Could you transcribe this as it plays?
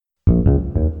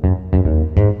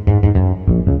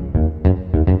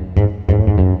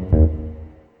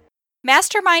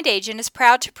Mastermind Agent is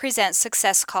proud to present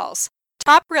Success Calls.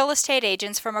 Top real estate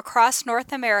agents from across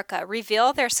North America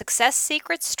reveal their success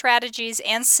secrets, strategies,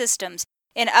 and systems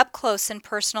in up-close and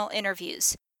personal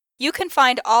interviews. You can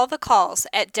find all the calls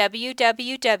at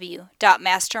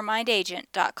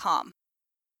www.mastermindagent.com.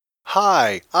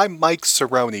 Hi, I'm Mike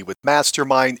Cerrone with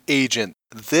Mastermind Agent.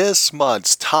 This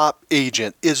month's top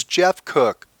agent is Jeff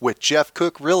Cook with Jeff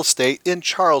Cook Real Estate in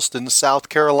Charleston, South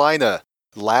Carolina.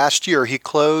 Last year, he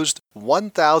closed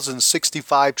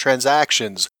 1,065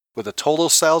 transactions with a total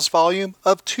sales volume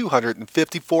of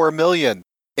 $254 million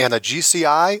and a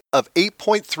GCI of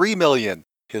 $8.3 million.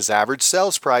 His average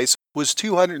sales price was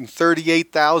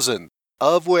 $238,000,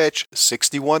 of which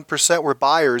 61% were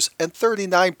buyers and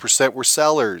 39% were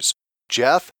sellers.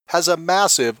 Jeff has a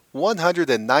massive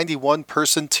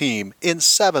 191-person team in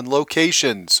 7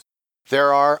 locations.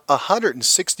 There are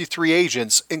 163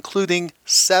 agents, including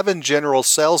 7 general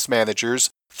sales managers,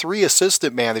 3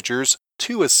 assistant managers,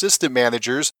 2 assistant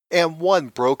managers, and 1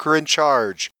 broker in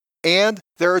charge. And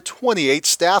there are 28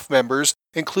 staff members,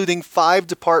 including 5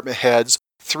 department heads,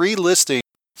 3 listing,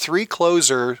 3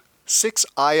 closer, 6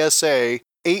 ISA,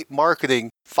 8 marketing,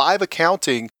 5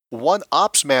 accounting, 1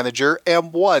 ops manager,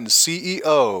 and 1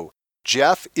 CEO.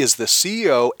 Jeff is the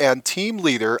CEO and team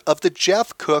leader of the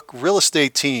Jeff Cook Real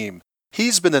Estate Team.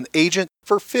 He's been an agent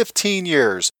for 15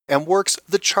 years and works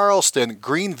the Charleston,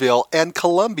 Greenville, and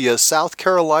Columbia, South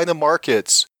Carolina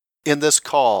markets. In this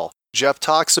call, Jeff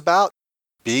talks about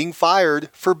being fired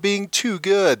for being too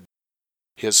good,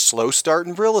 his slow start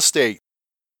in real estate,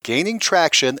 gaining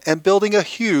traction and building a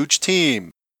huge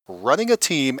team, running a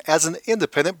team as an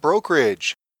independent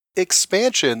brokerage,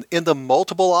 expansion into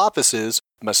multiple offices,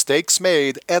 mistakes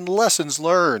made, and lessons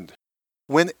learned.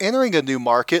 When entering a new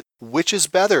market, which is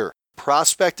better,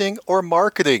 prospecting or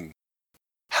marketing?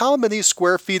 How many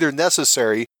square feet are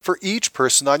necessary for each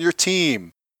person on your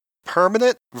team?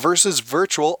 Permanent versus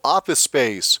virtual office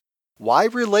space. Why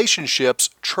relationships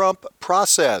trump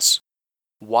process.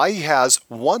 Why he has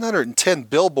 110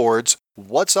 billboards,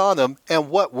 what's on them, and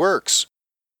what works.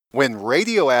 When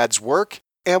radio ads work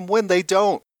and when they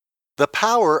don't. The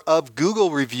power of Google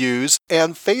reviews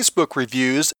and Facebook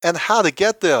reviews and how to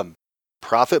get them.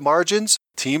 Profit margins,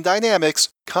 team dynamics,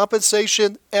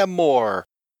 compensation, and more.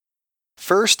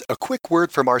 First, a quick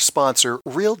word from our sponsor,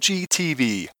 RealG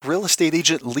TV, Real Estate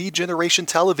Agent Lead Generation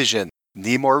Television.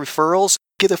 Need more referrals?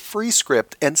 Get a free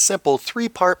script and simple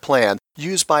 3-part plan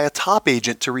used by a top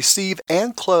agent to receive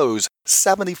and close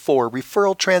 74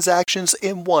 referral transactions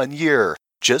in 1 year.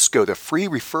 Just go to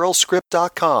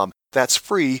freereferralscript.com. That's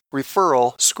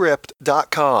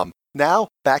freereferralscript.com. Now,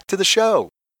 back to the show.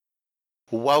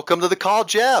 Welcome to the call,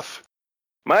 Jeff.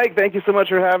 Mike, thank you so much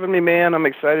for having me, man. I'm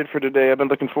excited for today. I've been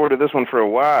looking forward to this one for a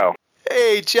while.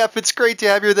 Hey, Jeff, it's great to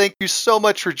have you. Thank you so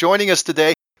much for joining us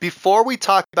today. Before we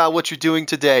talk about what you're doing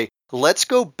today, let's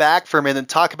go back for a minute and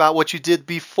talk about what you did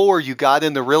before you got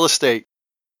into real estate.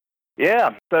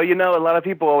 Yeah, so, a lot of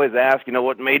people always ask,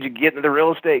 what made you get into the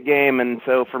real estate game? And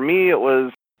so for me, it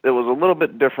was a little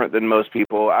bit different than most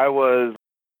people. I was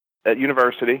at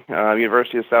University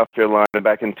of South Carolina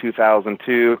back in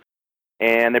 2002,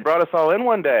 and they brought us all in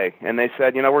one day, and they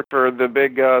said, I worked for the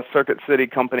big Circuit City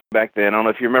company back then. I don't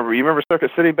know if you remember. You remember Circuit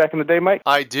City back in the day, Mike?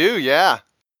 I do, yeah.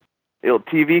 The old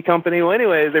TV company. Well,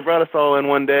 anyways, they brought us all in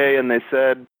one day, and they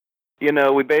said,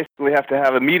 we basically have to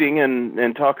have a meeting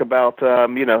and talk about, there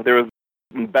was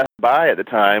Best Buy at the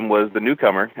time was the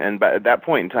newcomer, and at that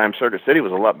point in time, Circuit City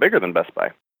was a lot bigger than Best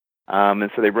Buy.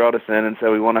 And so they brought us in and said,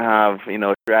 we want to have,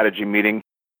 a strategy meeting.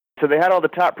 So they had all the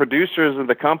top producers of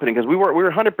the company, because we were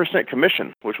 100%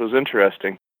 commission, which was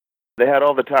interesting. They had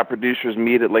all the top producers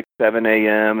meet at like 7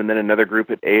 a.m., and then another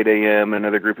group at 8 a.m.,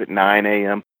 another group at 9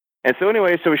 a.m. And so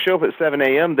anyway, so we show up at 7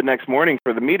 a.m. the next morning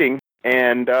for the meeting,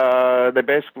 and it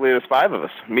was 5 of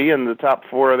us, me and the top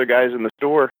 4 other guys in the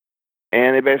store.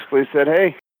 And they basically said,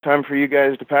 hey, time for you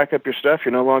guys to pack up your stuff.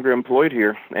 You're no longer employed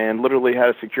here. And literally had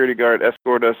a security guard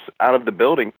escort us out of the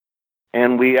building.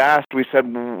 And we said,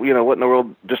 what in the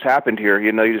world just happened here?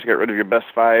 You just got rid of your best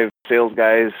 5 sales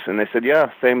guys. And they said,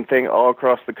 yeah, same thing all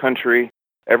across the country.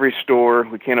 Every store,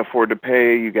 we can't afford to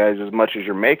pay you guys as much as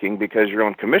you're making because you're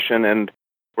on commission. And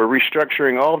we're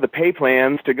restructuring all of the pay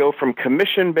plans to go from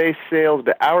commission-based sales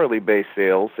to hourly-based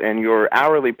sales. And your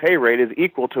hourly pay rate is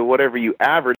equal to whatever you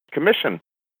average commission.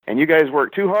 And you guys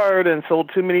worked too hard and sold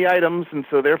too many items, and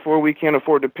so therefore we can't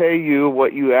afford to pay you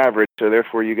what you average, so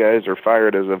therefore you guys are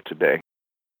fired as of today.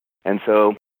 And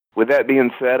so with that being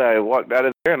said, I walked out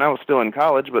of there, and I was still in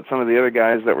college, but some of the other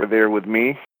guys that were there with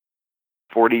me,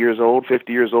 40 years old,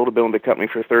 50 years old, have been with the company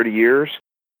for 30 years.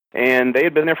 and they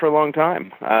had been there for a long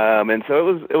time. And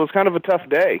so it was kind of a tough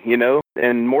day,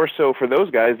 and more so for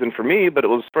those guys than for me, but it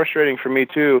was frustrating for me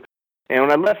too. And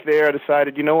when I left there, I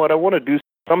decided, you know what, I want to do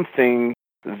something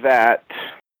that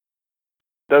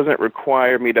doesn't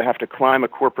require me to have to climb a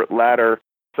corporate ladder,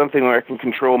 something where I can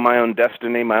control my own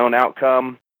destiny, my own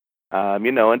outcome.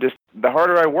 And just the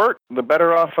harder I work, the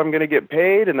better off I'm going to get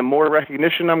paid, and the more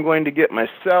recognition I'm going to get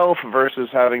myself versus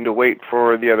having to wait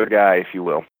for the other guy, if you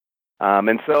will.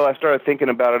 And so I started thinking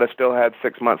about it. I still had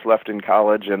 6 months left in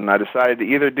college, and I decided to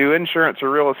either do insurance or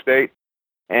real estate.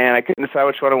 And I couldn't decide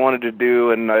which one I wanted to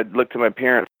do, and I looked at my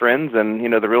parents' friends, and,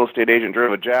 the real estate agent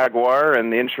drove a Jaguar,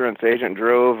 and the insurance agent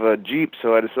drove a Jeep,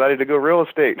 so I decided to go real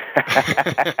estate.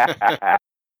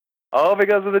 All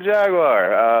because of the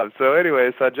Jaguar. So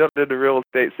I jumped into real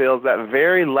estate sales that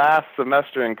very last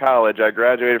semester in college. I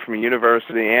graduated from a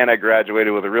university, and I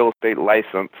graduated with a real estate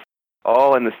license,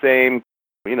 all in the same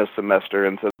semester.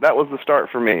 And so that was the start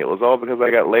for me. It was all because I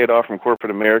got laid off from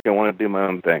corporate America and wanted to do my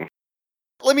own thing.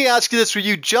 Let me ask you this. When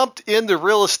you jumped into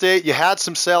real estate, you had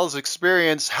some sales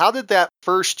experience. How did that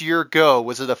first year go?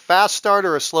 Was it a fast start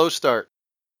or a slow start?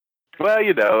 Well,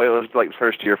 it was like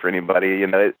first year for anybody.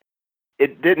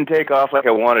 It didn't take off like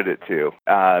I wanted it to,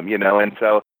 and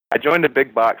so I joined a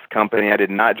big box company. I did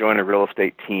not join a real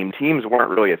estate team. Teams weren't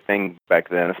really a thing back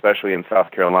then, especially in South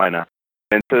Carolina.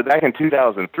 And so back in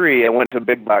 2003, I went to a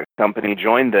big box company,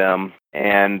 joined them,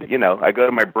 and, I go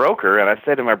to my broker, and I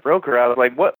said to my broker, I was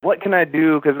like, what can I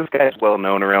do? Because this guy's well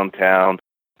known around town,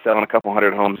 selling a couple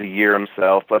hundred homes a year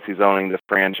himself, plus he's owning this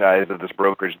franchise of this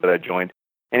brokerage that I joined.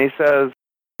 And he says,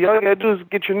 all you got to do is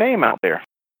get your name out there.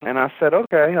 And I said,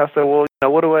 okay. I said, well,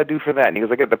 what do I do for that? And he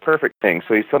goes, I got the perfect thing.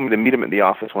 So he told me to meet him at the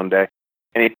office one day,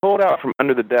 and he pulled out from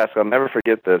under the desk, I'll never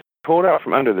forget this, pulled out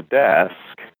from under the desk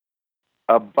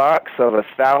a box of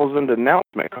 1,000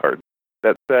 announcement cards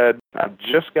that said, I've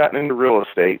just gotten into real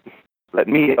estate. Let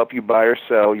me help you buy or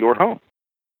sell your home.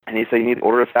 And he said, you need to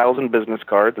order 1,000 business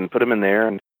cards and put them in there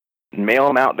and mail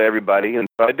them out to everybody. And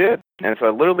so I did. And so I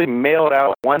literally mailed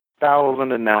out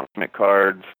 1,000 announcement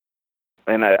cards.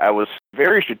 And I was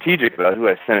very strategic about who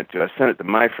I sent it to. I sent it to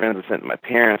my friends. I sent it to my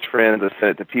parents' friends. I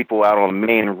sent it to people out on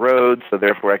main roads, so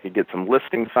therefore I could get some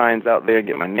listing signs out there,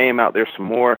 get my name out there some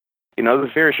more. I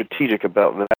was very strategic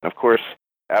about that. And of course,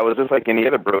 I was just like any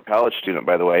other broke college student,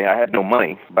 by the way. I had no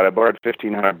money, but I borrowed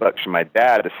 $1,500 from my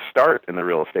dad to start in the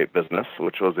real estate business,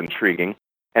 which was intriguing.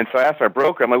 And so I asked our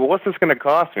broker, I'm like, well, what's this going to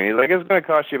cost me? He's like, it's going to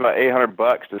cost you about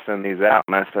 $800 to send these out.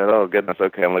 And I said, oh, goodness,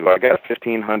 okay. I'm like, well, I got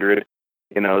 $1,500,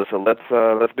 so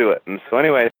let's do it. And so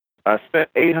anyway, I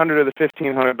spent $800 of the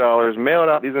 $1,500, mailed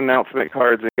out these announcement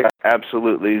cards, and got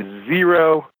absolutely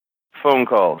zero phone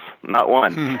calls, not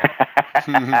one.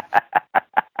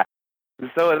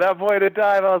 So at that point in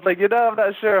time, I was like, I'm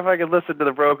not sure if I could listen to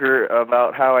the broker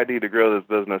about how I need to grow this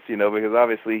business, because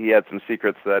obviously he had some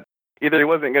secrets that either he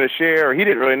wasn't going to share or he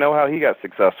didn't really know how he got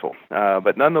successful.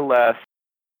 But nonetheless,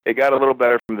 it got a little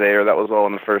better from there. That was all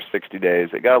in the first 60 days.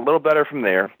 It got a little better from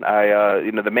there.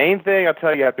 The main thing I'll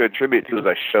tell you I have to attribute to is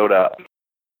I showed up.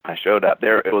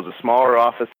 There. It was a smaller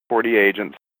office, 40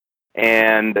 agents.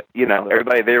 And,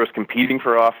 everybody there was competing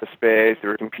for office space. They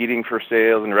were competing for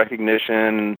sales and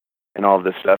recognition and all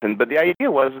this stuff. But the idea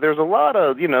was there's a lot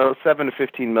of, $7 to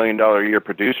 $15 million a year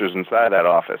producers inside that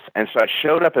office. And so I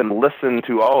showed up and listened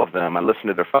to all of them. I listened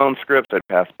to their phone scripts. I'd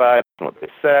pass by, listen to what they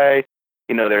say.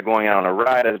 They're going out on a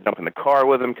ride. I'd jump in the car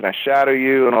with them. Can I shadow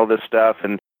you? And all this stuff.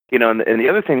 And the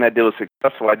other thing that I did was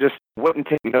successful. I just wouldn't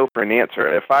take no for an answer.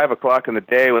 At 5 o'clock in the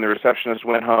day when the receptionist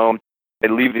went home,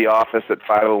 they'd leave the office at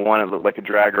 5:01. It looked like a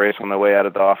drag race on the way out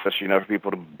of the office, for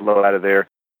people to blow out of there.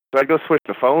 So I'd go switch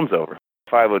the phones over.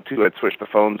 5:02, I'd switch the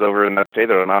phones over, and I'd stay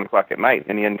there at 9 o'clock at night.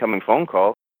 Any incoming phone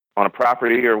call on a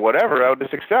property or whatever, I would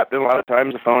just accept. And a lot of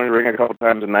times the phone would ring a couple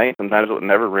times a night. Sometimes it would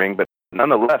never ring. But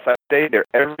nonetheless, I stayed there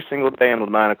every single day until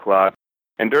 9 o'clock.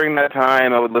 And during that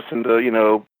time, I would listen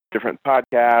to, different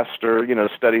podcasts or,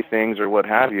 study things or what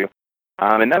have you.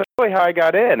 And that's really how I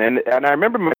got in. And I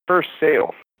remember my first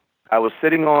sale. I was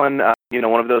sitting on,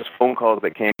 one of those phone calls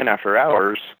that came in after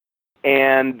hours,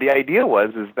 and the idea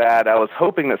was that I was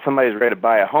hoping that somebody was ready to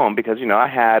buy a home because, I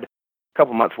had a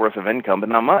couple months' worth of income, but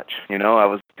not much. I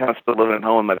was kind of still living at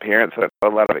home with my parents, so I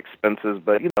had a lot of expenses,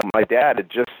 but, my dad had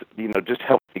just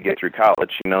helped me get through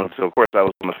college, so of course I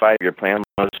was on the 5-year plan.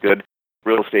 Most good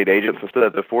real estate agents, so still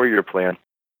had the 4-year plan.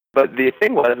 But the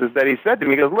thing was that he said to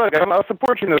me, he goes, look, I'll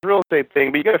support you in this real estate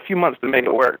thing, but you got a few months to make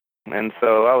it work. And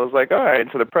so I was like, all right.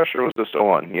 So the pressure was just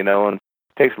on, and it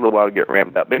takes a little while to get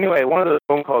ramped up. But anyway, one of those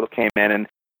phone calls came in, and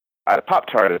I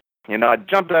Pop-Tarted. I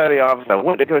jumped out of the office. I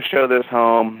wanted to go show this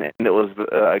home, and it was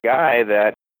a guy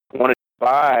that wanted to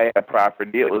buy a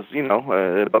property. It was,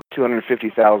 about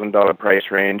 $250,000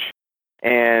 price range.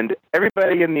 And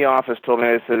everybody in the office told me,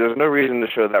 they said, there's no reason to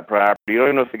show that property. You don't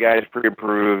even know if the guy's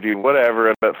pre-approved,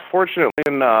 whatever. But fortunately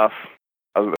enough,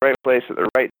 I was at the right place at the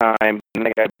right time, and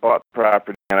the guy bought the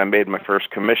property, and I made my first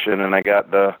commission, and I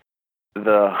got the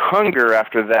hunger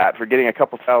after that for getting a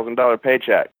couple $1,000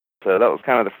 paycheck. So that was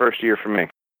kind of the first year for me.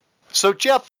 So,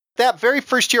 Jeff, that very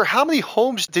first year, how many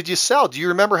homes did you sell? Do you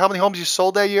remember how many homes you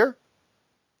sold that year?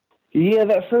 Yeah,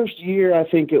 that first year, I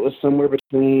think it was somewhere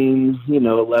between,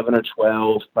 11 or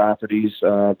 12 properties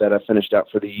that I finished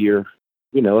out for the year.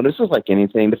 And this was like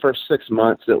anything. The first 6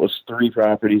 months, it was 3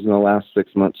 properties. In the last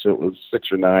 6 months, it was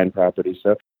 6 or 9 properties.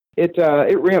 So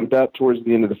it ramped up towards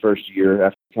the end of the first year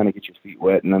after you kind of get your feet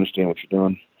wet and understand what you're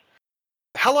doing.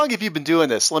 How long have you been doing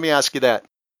this? Let me ask you that.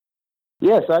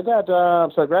 Yes, I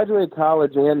graduated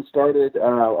college and started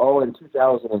all in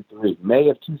 2003. May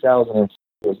of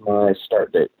 2003 was my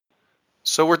start date.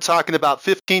 So we're talking about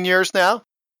 15 years now?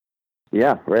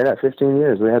 Yeah, right at 15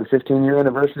 years. We had a 15-year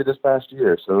anniversary this past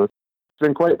year, so it's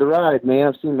been quite the ride, man.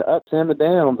 I've seen the ups and the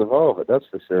downs of all of it, that's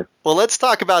for sure. Well, let's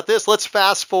talk about this. Let's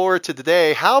fast forward to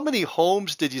today. How many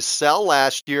homes did you sell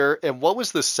last year, and what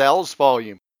was the sales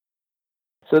volume?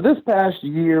 So this past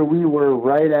year, we were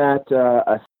right at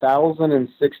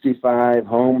 1,065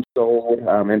 homes sold.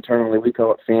 Internally, we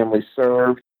call it family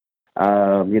served.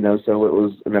 So it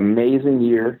was an amazing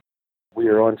year. We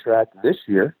are on track this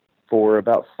year for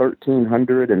about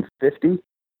 1,350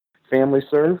 family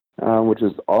served, which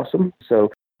is awesome.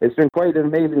 So it's been quite an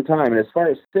amazing time. And as far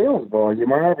as sales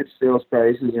volume, our average sales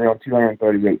price is around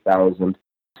 $238,000.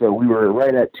 So we were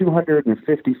right at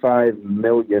 $255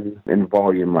 million in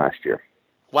volume last year.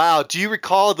 Wow. Do you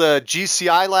recall the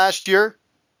GCI last year?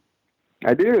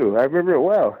 I do. I remember it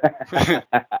well.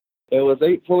 It was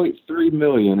 $8.3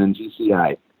 million in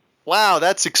GCI. Wow,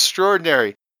 that's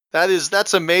extraordinary.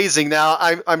 That's amazing. Now,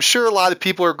 I'm sure a lot of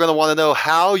people are going to want to know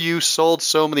how you sold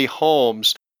so many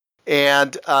homes.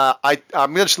 And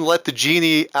I'm going to let the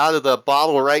genie out of the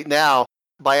bottle right now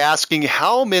by asking,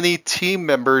 how many team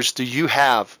members do you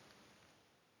have?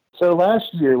 So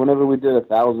last year, whenever we did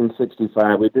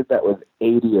 1,065, we did that with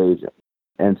 80 agents.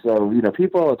 And so,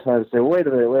 people all the time say, wait a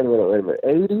minute,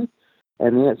 80?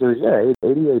 And the answer is, yeah,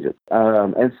 80 agents.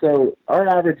 And so our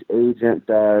average agent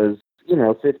does,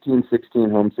 15, 16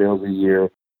 home sales a year.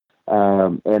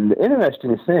 And the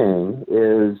interesting thing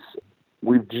is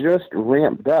we've just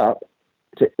ramped up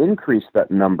to increase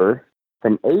that number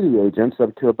from 80 agents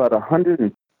up to about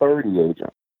 130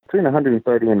 agents, between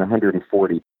 130 and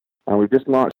 140. We've just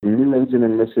launched some new agent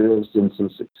initiatives and some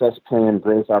success plan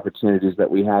growth opportunities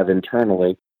that we have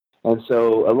internally. And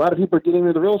so a lot of people are getting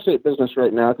into the real estate business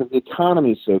right now because the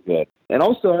economy is so good. And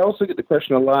also, I also get the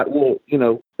question a lot, well,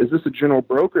 is this a general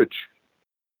brokerage?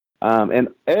 And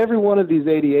every one of these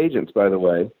 80 agents, by the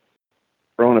way,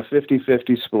 are on a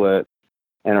 50-50 split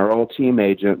and are all team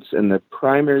agents. And the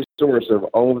primary source of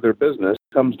all of their business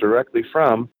comes directly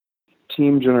from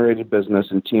team-generated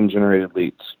business and team-generated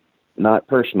leads, not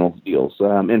personal deals.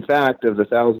 In fact, of the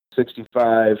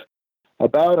 1,065,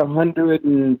 about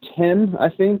 110, I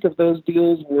think, of those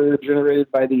deals were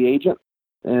generated by the agent,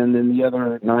 and then the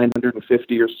other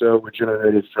 950 or so were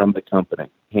generated from the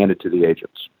company, handed to the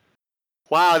agents.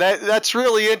 Wow, that's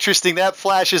really interesting. That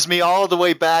flashes me all the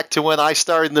way back to when I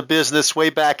started in the business way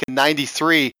back in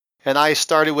 93, and I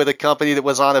started with a company that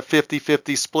was on a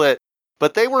 50-50 split.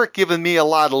 But they weren't giving me a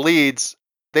lot of leads.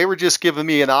 They were just giving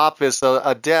me an office,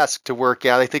 a desk to work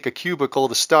at, I think a cubicle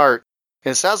to start.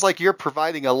 And it sounds like you're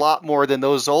providing a lot more than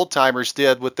those old-timers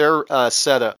did with their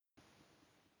setup.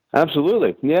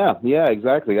 Absolutely. Yeah,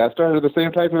 exactly. I started with the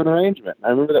same type of an arrangement. I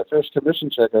remember that first commission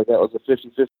check I got was a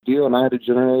 50-50 deal, and I had to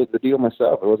generate the deal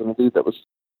myself. It wasn't a lead that was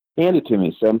handed to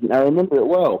me, so I remember it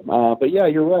well. But yeah,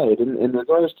 you're right. In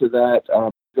regards to that,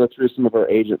 go through some of our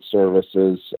agent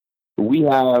services. We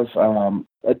have,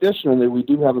 additionally, we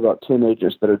do have about 10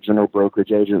 agents that are general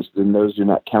brokerage agents, and those do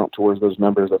not count towards those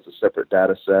numbers. That's a separate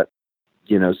data set.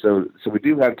 So we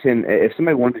do have 10. If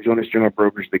somebody wanted to join us general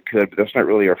brokerage, they could, but that's not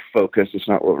really our focus. It's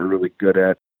not what we're really good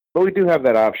at. But we do have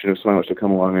that option if someone wants to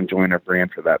come along and join our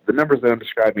brand for that. The numbers that I'm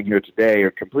describing here today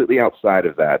are completely outside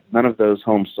of that. None of those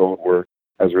homes sold were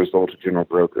as a result of general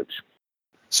brokerage.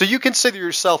 So you consider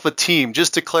yourself a team,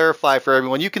 just to clarify for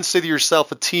everyone, you consider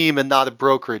yourself a team and not a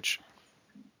brokerage.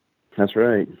 That's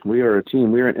right. We are a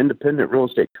team. We are an independent real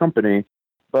estate company,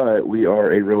 but we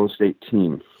are a real estate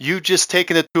team. You've just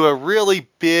taken it to a really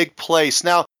big place.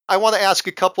 Now, I want to ask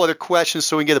a couple other questions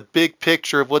so we can get a big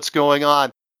picture of what's going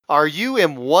on. Are you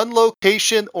in one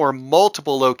location or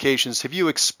multiple locations? Have you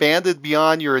expanded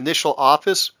beyond your initial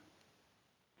office?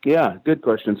 Yeah, good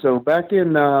question. So back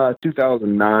in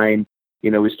 2009,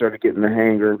 we started getting the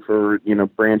hanger for,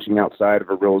 branching outside of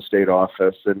a real estate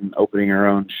office and opening our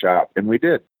own shop, and we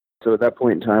did. So at that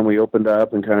point in time, we opened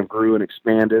up and kind of grew and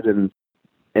expanded, and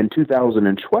in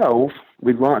 2012,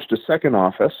 we launched a second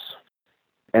office,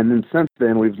 and then since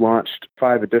then, we've launched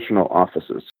 5 additional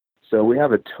offices. So we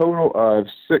have a total of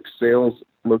 6 sales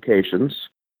locations,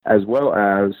 as well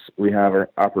as we have our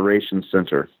operations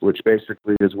center, which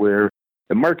basically is where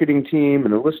the marketing team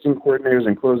and the listing coordinators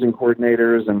and closing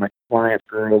coordinators and my compliance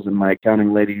girls and my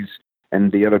accounting ladies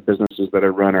and the other businesses that I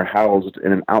run are housed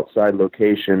in an outside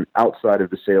location outside of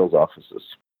the sales offices.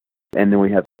 And then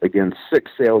we have, again,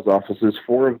 6 sales offices.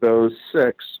 4 of those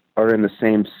 6 are in the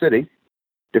same city,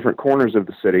 different corners of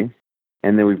the city.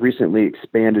 And then we've recently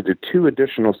expanded to 2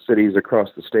 additional cities across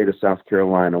the state of South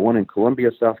Carolina, one in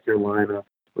Columbia, South Carolina,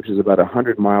 which is about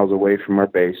 100 miles away from our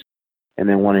base, and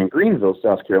then one in Greenville,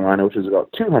 South Carolina, which is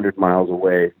about 200 miles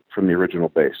away from the original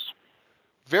base.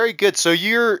 Very good. So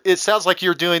it sounds like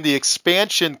you're doing the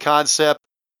expansion concept.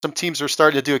 Some teams are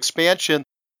starting to do expansion,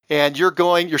 and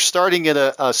you're starting in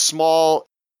a small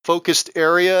focused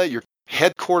area, your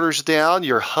headquarters down,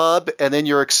 your hub, and then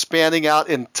you're expanding out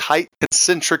in tight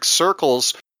concentric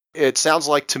circles. It sounds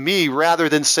like to me, rather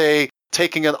than say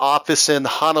taking an office in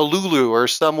Honolulu or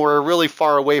somewhere really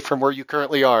far away from where you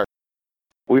currently are.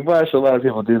 We've watched a lot of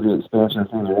people do the expansion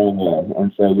things around there,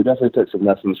 and so we definitely took some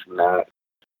lessons from that.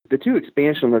 The 2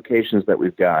 expansion locations that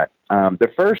we've got,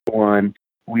 the first one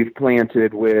we've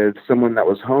planted with someone that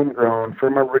was homegrown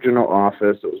from our original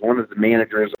office. It was one of the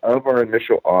managers of our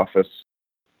initial office.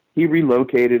 He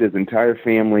relocated his entire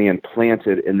family and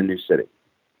planted in the new city.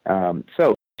 So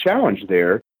the challenge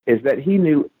there is that he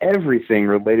knew everything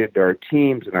related to our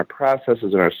teams and our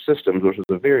processes and our systems, which was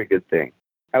a very good thing.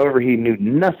 However, he knew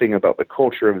nothing about the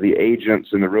culture of the agents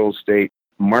and the real estate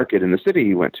market in the city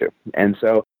he went to. And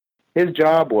so his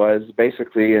job was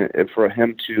basically for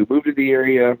him to move to the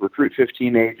area, recruit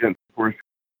 15 agents. Of course,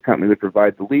 the company would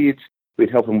provide the leads. We'd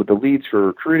help him with the leads for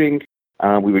recruiting.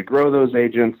 We would grow those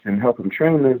agents and help him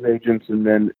train those agents. And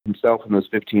then himself and those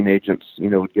 15 agents,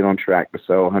 would get on track to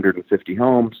sell 150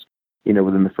 homes,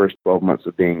 within the first 12 months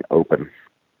of being open.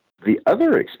 The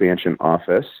other expansion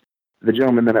office, the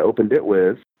gentleman that I opened it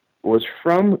with, was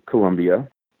from Columbia,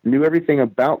 knew everything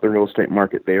about the real estate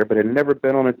market there, but had never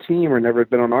been on a team or never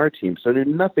been on our team, so knew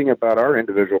nothing about our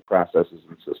individual processes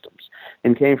and systems,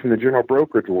 and came from the general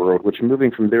brokerage world, which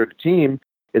moving from there to team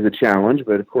is a challenge,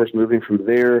 but of course moving from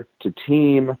there to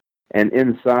team and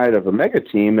inside of a mega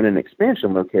team in an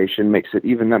expansion location makes it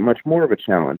even that much more of a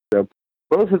challenge. So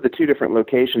both of the 2 different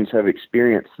locations have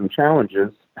experienced some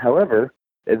challenges. However,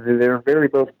 they're very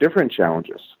both different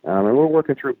challenges, and we're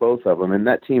working through both of them. And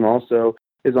that team also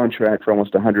is on track for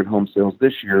almost 100 home sales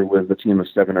this year with a team of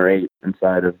 7 or 8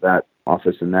 inside of that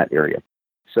office in that area.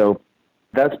 So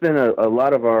that's been a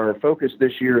lot of our focus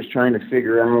this year, is trying to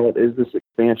figure out, is this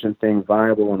expansion thing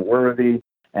viable and worthy,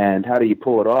 and how do you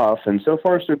pull it off? And so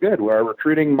far, so good. Our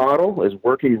recruiting model is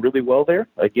working really well there.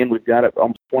 Again, we've got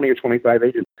almost 20 or 25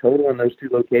 agents total in those 2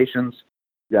 locations.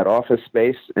 We've got office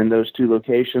space in those 2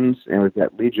 locations, and we've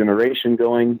got lead generation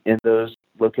going in those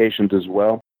locations as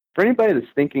well. For anybody that's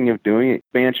thinking of doing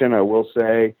expansion, I will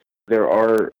say there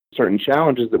are certain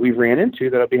challenges that we've ran into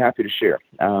that I'll be happy to share.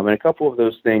 And a couple of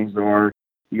those things are,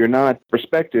 you're not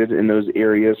respected in those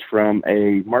areas from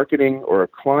a marketing or a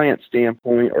client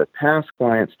standpoint or a past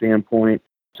client standpoint.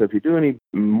 So if you do any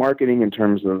marketing in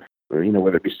terms of,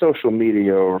 whether it be social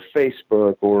media or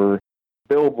Facebook or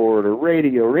billboard or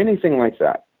radio or anything like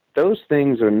that, those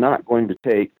things are not going to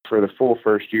take for the full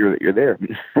first year that you're there.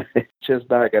 It's just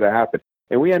not going to happen.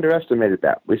 And we underestimated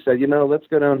that. We said, let's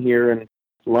go down here and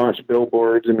launch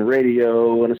billboards and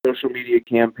radio and a social media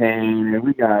campaign. And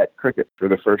we got crickets for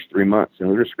the first 3 months. And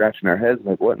we were scratching our heads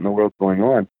like, what in the world's going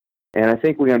on? And I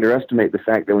think we underestimate the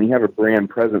fact that when you have a brand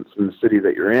presence in the city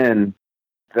that you're in,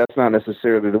 that's not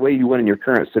necessarily the way you win in your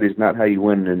current city is not how you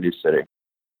win in a new city.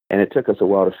 And it took us a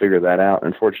while to figure that out.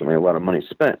 Unfortunately, a lot of money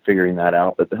spent figuring that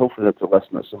out. But hopefully that's a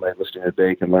lesson that somebody listening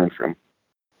today can learn from.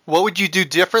 What would you do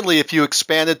differently if you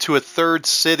expanded to a 3rd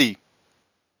city?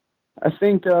 I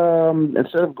think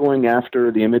instead of going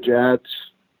after the image ads,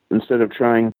 instead of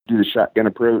trying to do the shotgun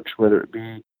approach, whether it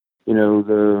be,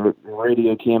 the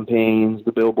radio campaigns,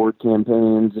 the billboard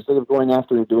campaigns, instead of going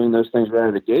after and doing those things right out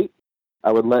of the gate,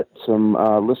 I would let some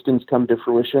listings come to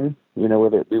fruition,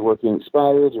 whether it be working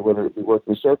expires or whether it be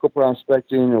working circle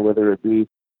prospecting or whether it be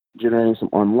generating some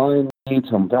online leads,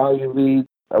 some value leads.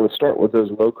 I would start with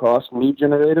those low-cost lead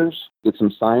generators, get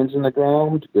some signs in the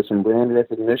ground, get some brand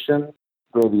recognition,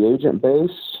 grow the agent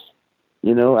base,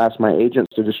 ask my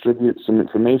agents to distribute some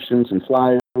information, some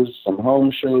flyers, some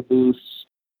home show booths,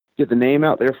 get the name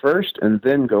out there first, and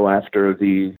then go after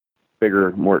the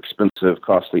bigger, more expensive,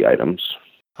 costly items.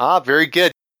 Very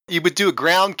good. You would do a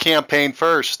ground campaign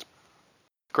first.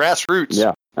 Grassroots.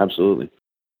 Yeah, absolutely.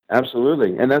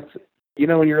 Absolutely. And that's,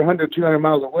 when you're 100, 200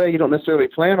 miles away, you don't necessarily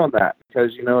plan on that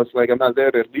because, it's like I'm not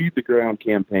there to lead the ground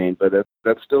campaign, but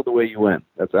that's still the way you win.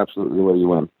 That's absolutely the way you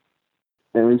win.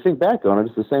 And when you think back on it,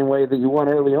 it's the same way that you won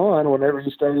early on whenever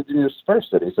you started to do this first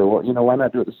city. So, why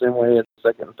not do it the same way in the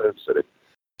second and third city?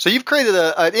 So you've created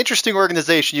an interesting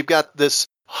organization. You've got this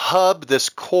hub, this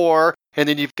core, and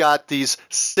then you've got these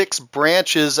 6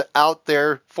 branches out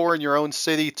there, 4 in your own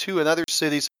city, 2 in other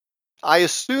cities. I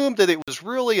assume that it was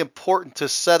really important to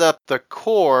set up the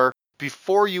core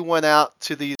before you went out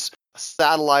to these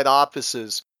satellite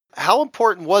offices. How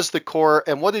important was the core,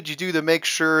 and what did you do to make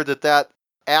sure that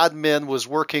admin was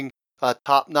working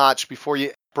top-notch before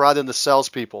you brought in the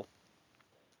salespeople?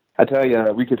 I tell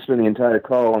you, we could spend the entire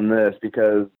call on this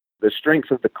because the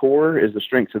strength of the core is the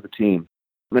strength of the team.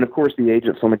 I mean, of course, the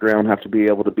agents on the ground have to be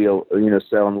able to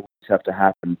sell and have to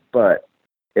happen. But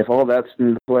if all that's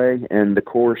in play and the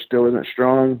core still isn't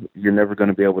strong, you're never going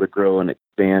to be able to grow and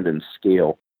expand and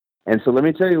scale. And so let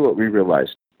me tell you what we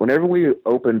realized. Whenever we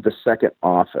opened the second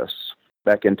office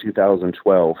back in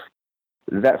 2012,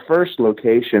 that first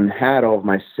location had all of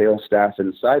my sales staff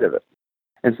inside of it.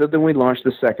 And so then we launched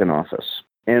the second office.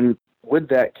 And with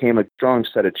that came a strong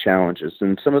set of challenges.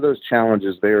 And some of those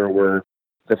challenges there were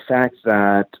the fact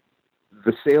that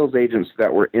the sales agents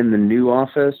that were in the new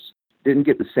office didn't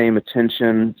get the same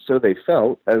attention, so they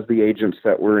felt, as the agents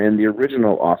that were in the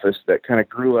original office that kind of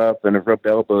grew up and have rubbed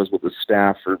elbows with the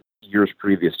staff for years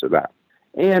previous to that.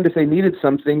 And if they needed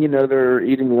something, they're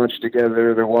eating lunch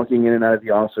together, they're walking in and out of the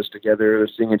office together, they're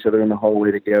seeing each other in the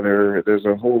hallway together. There's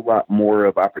a whole lot more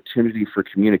of opportunity for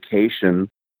communication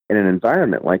in an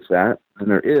environment like that than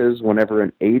there is whenever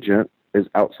an agent is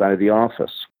outside of the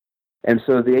office. And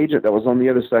so the agent that was on the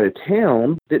other side of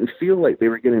town didn't feel like they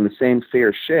were getting the same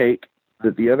fair shake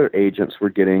that the other agents were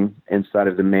getting inside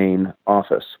of the main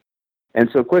office. And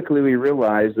so quickly we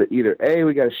realized that either A,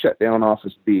 we got to shut down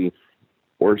office B,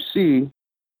 or C,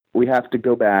 we have to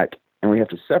go back and we have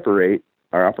to separate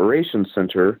our operations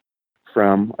center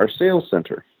from our sales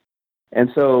center. And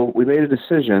so we made a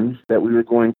decision that we were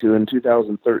going to, in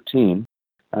 2013,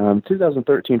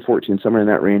 14, somewhere in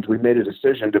that range, we made a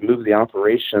decision to move the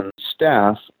operations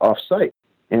staff off-site.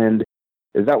 And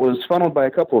that was funneled by a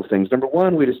couple of things. Number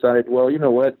one, we decided, well, you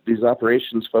know what? These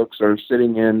operations folks are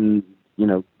sitting in,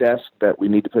 desks that we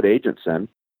need to put agents in.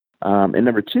 And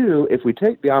number two, if we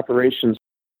take the operations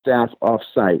staff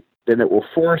off-site, then it will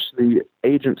force the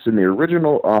agents in the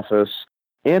original office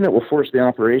and it will force the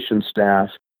operations staff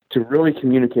to really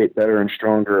communicate better and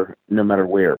stronger no matter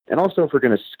where. And also, if we're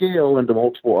going to scale into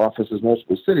multiple offices,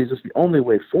 multiple cities, it's the only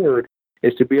way forward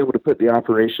is to be able to put the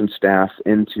operations staff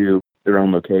into their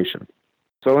own location.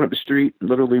 So I went up the street,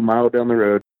 literally a mile down the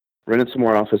road, rented some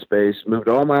more office space, moved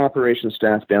all my operations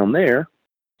staff down there,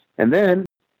 and then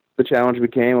the challenge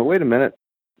became, well, wait a minute,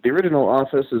 the original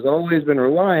office has always been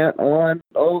reliant on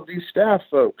all of these staff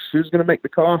folks. Who's going to make the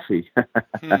coffee?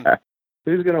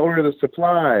 Who's going to order the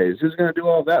supplies? Who's going to do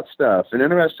all that stuff? And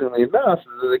interestingly enough,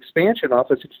 the expansion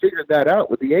office had figured that out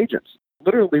with the agents,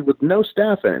 literally with no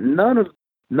staff in it. None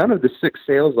of the 6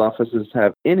 sales offices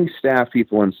have any staff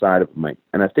people inside of them.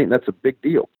 And I think that's a big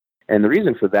deal. And the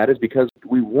reason for that is because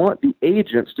we want the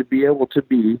agents to be able to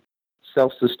be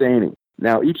self-sustaining.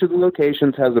 Now, each of the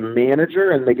locations has a manager,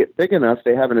 and they get big enough,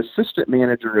 they have an assistant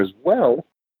manager as well.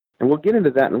 And we'll get into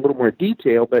that in a little more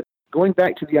detail, but going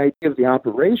back to the idea of the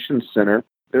operations center,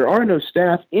 there are no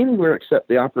staff anywhere except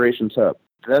the operations hub.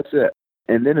 That's it.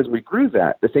 And then as we grew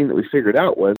that, the thing that we figured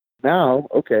out was now,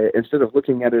 okay, instead of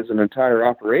looking at it as an entire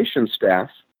operations staff,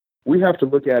 we have to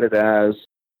look at it as,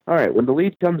 all right, when the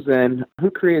lead comes in, who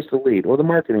creates the lead? Well, the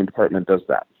marketing department does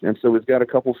that. And so we've got a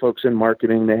couple folks in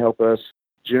marketing. They help us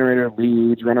generate our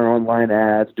leads, run our online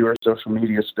ads, do our social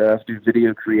media stuff, do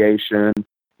video creation,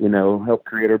 help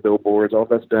create our billboards. All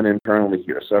that's done internally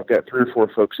here. So I've got 3 or 4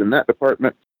 folks in that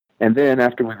department. And then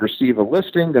after we receive a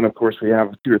listing, then of course we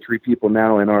have 2 or 3 people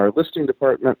now in our listing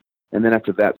department. And then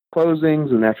after that, closings,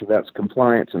 and after that's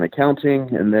compliance and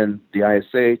accounting. And then the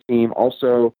ISA team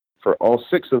also, for all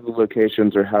 6 of the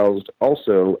locations, are housed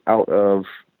also out of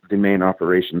the main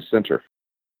operations center.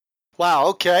 Wow,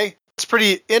 okay. It's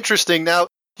pretty interesting. Now,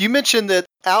 you mentioned that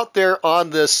out there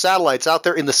on the satellites, out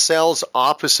there in the sales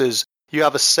offices, you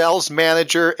have a sales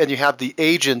manager and you have the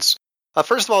agents.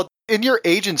 First of all, in your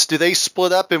agents, do they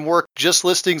split up and work just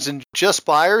listings and just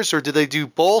buyers, or do they do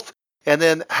both? And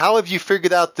then how have you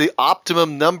figured out the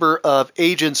optimum number of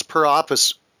agents per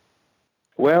office?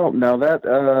 Well, now that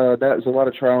is a lot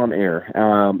of trial and error.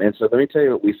 And so let me tell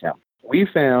you what we found. We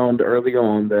found early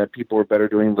on that people were better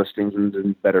doing listings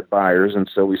and better buyers, and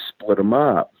so we split them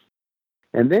up.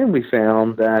 And then we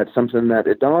found that something that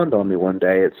it dawned on me one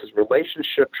day, it says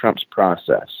relationship trumps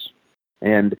process.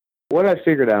 And what I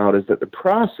figured out is that the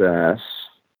process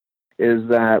is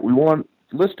that we want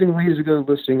listing leads to go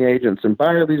to listing agents and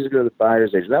buyer leads to go to the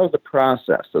buyer's agent. That was the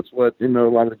process. That's what, a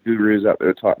lot of the gurus out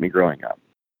there taught me growing up.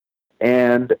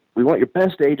 And we want your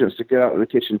best agents to get out to the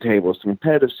kitchen table. It's a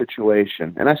competitive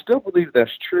situation. And I still believe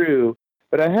that's true,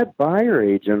 but I had buyer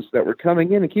agents that were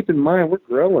coming in, and keep in mind, we're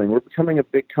growing. We're becoming a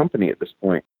big company at this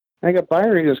point. And I got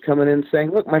buyer agents coming in saying,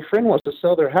 look, my friend wants to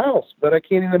sell their house, but I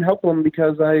can't even help them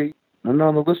because I'm not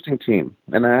on the listing team.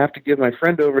 And I have to give my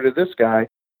friend over to this guy,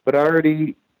 but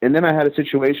and then I had a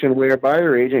situation where a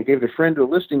buyer agent gave the friend to a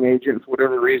listing agent for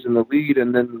whatever reason, the lead,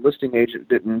 and then the listing agent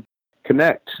didn't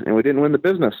connect, and we didn't win the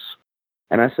business.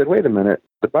 And I said, wait a minute,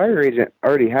 the buyer agent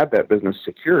already had that business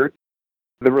secured.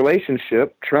 The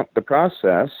relationship trumped the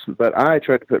process, but I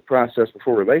tried to put process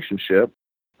before relationship,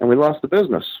 and we lost the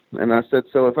business. And I said,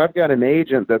 so if I've got an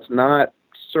agent that's not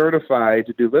certified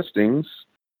to do listings,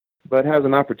 but has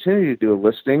an opportunity to do a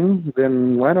listing,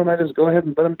 then why don't I just go ahead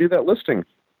and let them do that listing?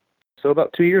 So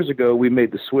about 2 years ago, we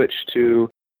made the switch to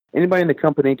anybody in the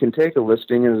company can take a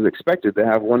listing and is expected to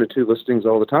have 1 to 2 listings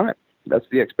all the time. That's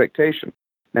the expectation.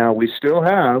 Now, we still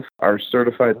have our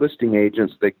certified listing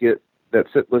agents that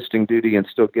sit listing duty and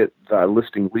still get the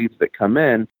listing leads that come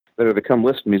in, that are the come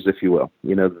list me's, if you will.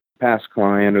 The past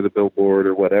client or the billboard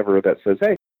or whatever that says,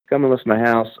 hey, come and list my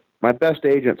house. My best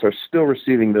agents are still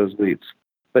receiving those leads.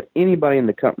 But anybody in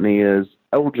the company is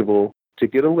eligible to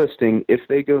get a listing if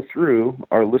they go through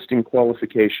our listing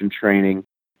qualification training,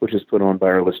 which is put on by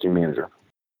our listing manager.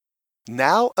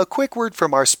 Now, a quick word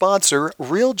from our sponsor,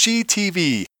 RealG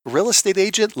TV, Real Estate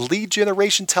Agent Lead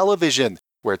Generation Television,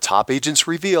 where top agents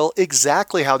reveal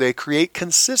exactly how they create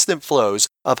consistent flows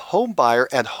of home buyer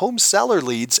and home seller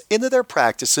leads into their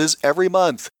practices every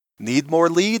month. Need more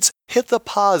leads? Hit the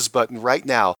pause button right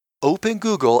now. Open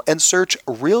Google and search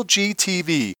RealG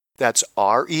TV. That's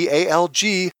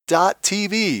REALG.TV.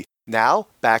 Now,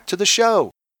 back to the show.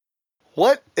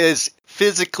 What is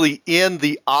physically in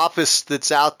the office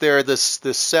that's out there, the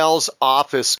sales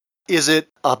office? Is it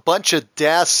a bunch of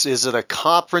desks? Is it a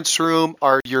conference room?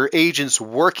 Are your agents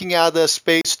working out of the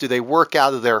space? Do they work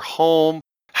out of their home?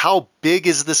 How big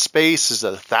is the space? Is it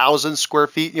 1,000 square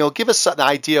feet? Give us an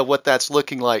idea of what that's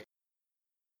looking like.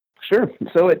 Sure.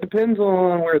 So it depends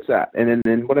on where it's at.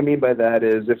 And what I mean by that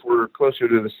is if we're closer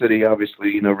to the city,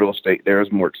 obviously, real estate there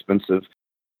is more expensive.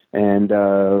 And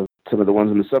some of the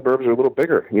ones in the suburbs are a little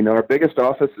bigger. Our biggest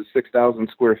office is 6,000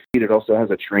 square feet. It also has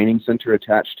a training center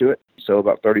attached to it. So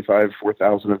about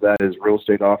 4,000 of that is real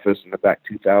estate office, and the back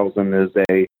 2,000 is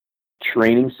a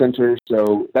training center.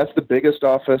 So that's the biggest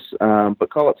office, but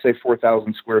call it, say,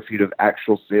 4,000 square feet of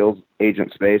actual sales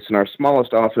agent space. And our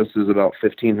smallest office is about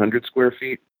 1,500 square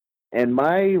feet. And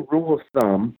my rule of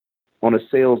thumb on a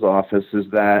sales office is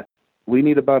that we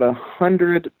need about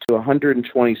 100 to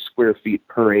 120 square feet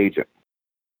per agent.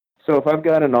 So if I've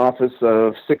got an office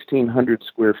of 1,600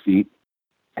 square feet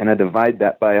and I divide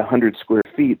that by 100 square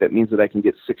feet, that means that I can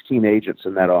get 16 agents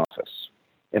in that office.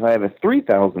 If I have a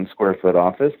 3,000 square foot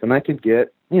office, then I could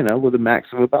get, with a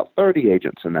max of about 30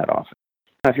 agents in that office.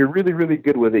 Now, if you're really, really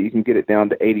good with it, you can get it down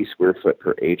to 80 square foot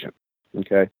per agent.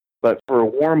 Okay. But for a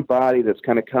warm body that's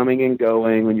kind of coming and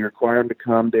going, when you require them to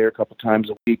come there a couple times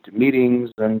a week to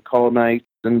meetings and call nights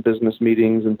and business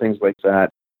meetings and things like that,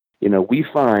 we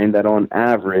find that on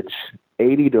average,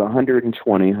 80 to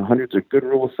 120, 100's a good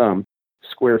rule of thumb,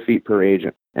 square feet per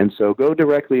agent. And so go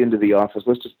directly into the office.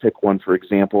 Let's just pick one, for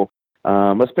example.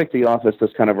 Let's pick the office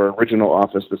that's kind of our original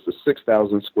office. This is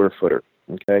 6,000 square footer.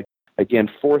 Okay. Again,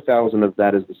 4,000 of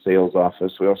that is the sales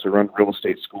office. We also run real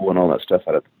estate school and all that stuff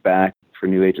out of the back for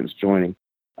new agents joining.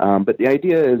 But the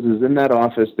idea is in that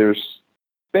office, there's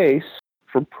space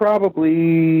for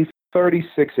probably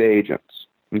 36 agents.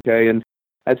 Okay. And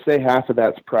I'd say half of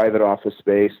that's private office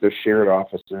space. There's shared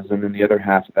offices. And then the other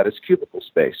half of that is cubicle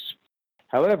space.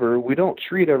 However, we don't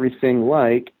treat everything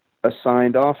like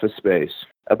assigned office space.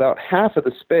 About half of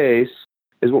the space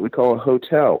is what we call a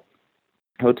hotel.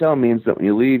 Hotel means that when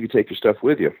you leave, you take your stuff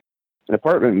with you. An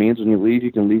apartment means when you leave,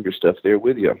 you can leave your stuff there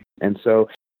with you. And so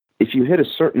if you hit a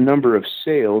certain number of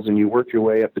sales and you work your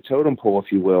way up the totem pole,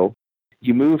 if you will,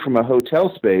 you move from a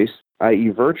hotel space, i.e.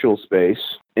 virtual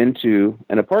space, into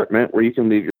an apartment where you can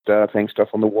leave your stuff, hang stuff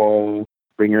on the wall,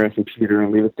 bring your own computer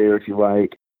and leave it there if you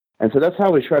like. And so that's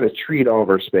how we try to treat all of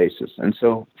our spaces. And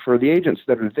so for the agents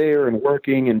that are there and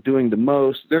working and doing the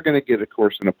most, they're going to get, of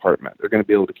course, an apartment. They're going to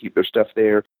be able to keep their stuff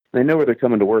there. They know where they're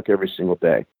coming to work every single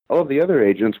day. All of the other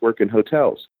agents work in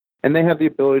hotels, and they have the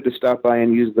ability to stop by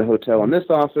and use the hotel in this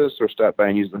office or stop by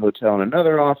and use the hotel in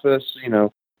another office,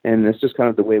 and it's just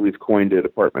kind of the way we've coined it,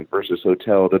 apartment versus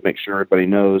hotel, to make sure everybody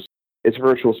knows it's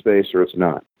virtual space or it's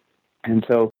not. And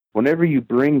so whenever you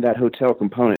bring that hotel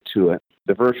component to it,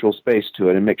 the virtual space to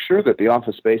it, and make sure that the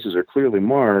office spaces are clearly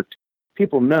marked,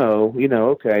 people know,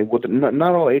 okay, well,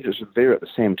 not all agents are there at the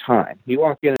same time. You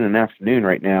walk in an afternoon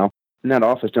right now, in that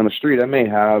office down the street, I may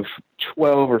have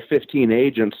 12 or 15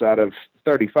 agents out of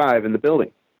 35 in the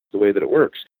building, the way that it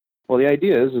works. Well, the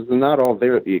idea is they're not all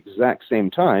there at the exact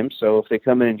same time, so if they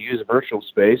come in and use a virtual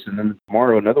space, and then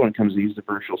tomorrow another one comes to use the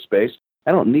virtual space,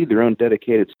 I don't need their own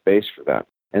dedicated space for that.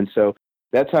 And so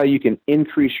that's how you can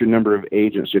increase your number of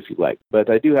agents if you like. But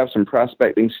I do have some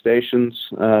prospecting stations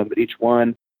at each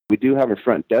one. We do have a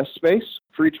front desk space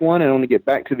for each one. And I want to get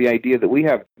back to the idea that we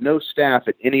have no staff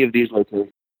at any of these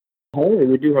locations. However,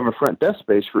 we do have a front desk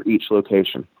space for each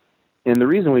location. And the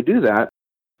reason we do that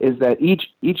is that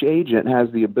each agent has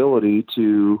the ability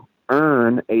to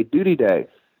earn a duty day.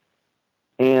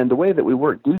 And the way that we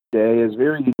work duty day is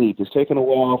very unique. It's taken a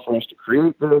while for us to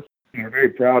create this. We're very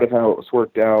proud of how it was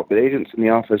worked out, but agents in the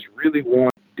office really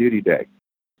want duty day.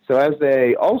 So as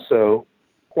they also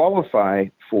qualify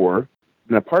for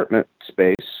an apartment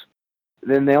space,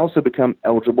 then they also become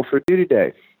eligible for duty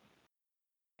day.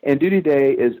 And duty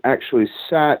day is actually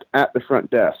sat at the front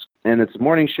desk, and it's a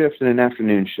morning shift and an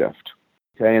afternoon shift.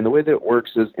 Okay, and the way that it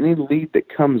works is any lead that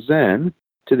comes in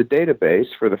to the database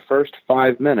for the first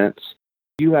 5 minutes,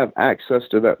 you have access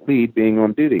to that lead being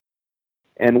on duty.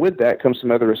 And with that comes some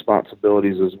other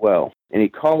responsibilities as well. Any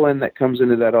call-in that comes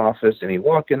into that office, any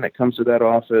walk-in that comes to that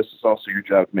office, it's also your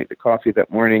job to make the coffee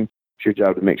that morning. It's your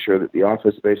job to make sure that the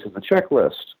office space is the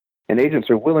checklist. And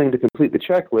agents are willing to complete the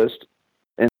checklist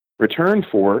in return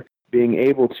for being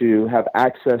able to have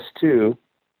access to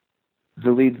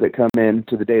the leads that come in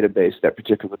to the database that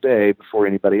particular day before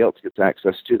anybody else gets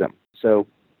access to them. So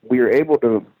we are able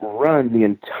to run the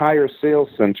entire sales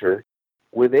center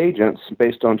with agents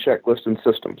based on checklists and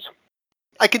systems.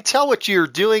 I can tell what you're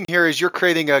doing here is you're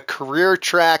creating a career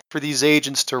track for these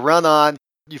agents to run on.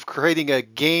 You're creating a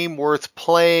game worth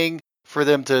playing for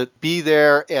them to be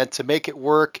there and to make it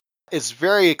work. It's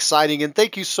very exciting. And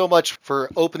thank you so much for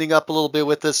opening up a little bit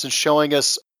with us and showing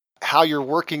us how you're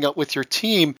working up with your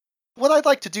team. What I'd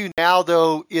like to do now,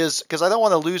 though, is, because I don't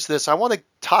want to lose this, I want to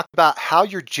talk about how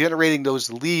you're generating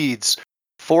those leads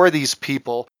for these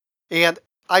people. And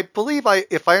I believe,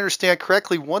 if I understand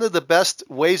correctly, one of the best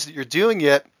ways that you're doing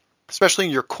it, especially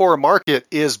in your core market,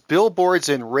 is billboards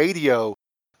and radio.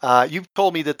 You've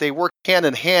told me that they work hand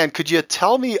in hand. Could you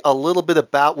tell me a little bit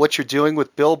about what you're doing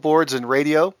with billboards and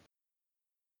radio?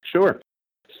 Sure.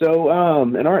 So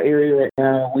in our area right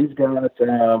now, we've got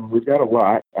a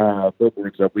lot of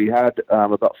billboards up. We had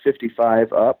about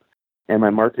 55 up, and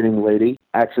my marketing lady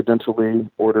accidentally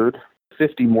ordered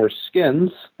 50 more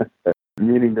skins.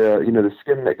 Meaning the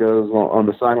skin that goes on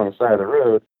the sign on the side of the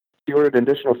road. She ordered an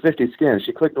additional 50 skins.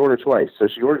 She clicked order twice. So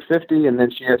she ordered 50, and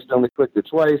then she accidentally clicked it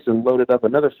twice and loaded up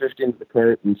another 50 into the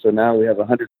cart. And so now we have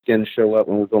 100 skins show up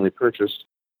when we've only purchased,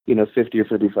 50 or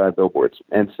 55 billboards.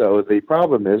 And so the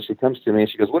problem is, she comes to me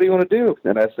and she goes, "What do you want to do?"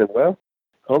 And I said, "Well,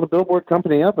 call the billboard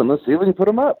company up and let's see if we can put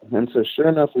them up." And so sure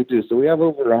enough, we do. So we have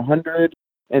over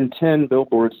 110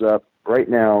 billboards up right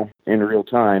now in real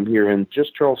time here in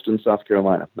just Charleston, South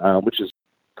Carolina, which is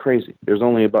crazy. There's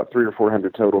only about 300 or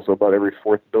 400 total, so about every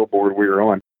fourth billboard we are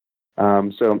on.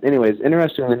 So anyways,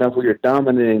 interestingly enough, we are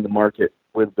dominating the market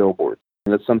with billboards.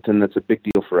 And that's something that's a big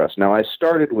deal for us. Now, I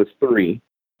started with 3,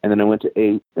 and then I went to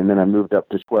 8, and then I moved up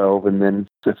to 12, and then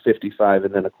to 55,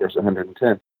 and then, of course,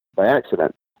 110 by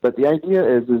accident. But the idea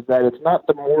is that it's not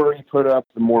the more you put up,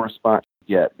 the more response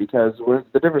you get, because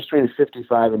the difference between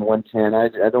 55 and 110,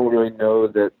 I don't really know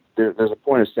that there's a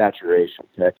point of saturation,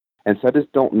 okay? And so I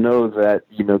just don't know that,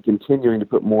 continuing to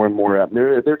put more and more up.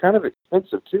 They're kind of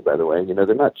expensive, too, by the way.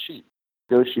 They're not cheap.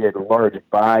 Negotiate a large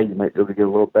buy, you might be able to get a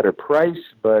little better price,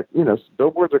 but,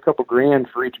 billboards are a couple grand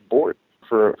for each board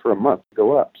for a month to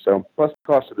go up. So plus the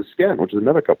cost of the skin, which is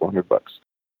another couple $100.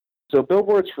 So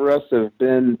billboards for us have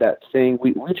been that thing.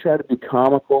 We try to be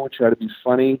comical. We try to be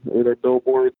funny with our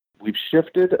billboards. We've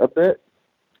shifted a bit.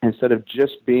 Instead of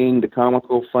just being the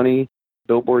comical, funny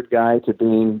billboard guy to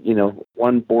being,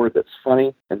 one board that's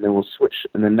funny, and then we'll switch.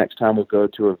 And then next time we'll go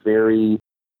to a very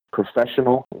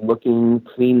professional looking,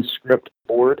 clean script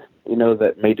board,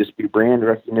 that may just be brand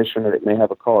recognition, or it may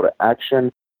have a call to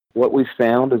action. What we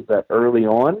found is that early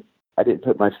on, I didn't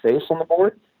put my face on the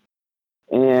board.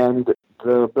 And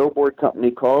the billboard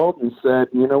company called and said,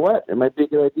 you know what, it might be a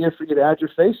good idea for you to add your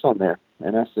face on there.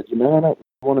 And I said, I don't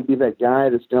want to be that guy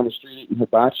that's down the street eating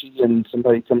hibachi and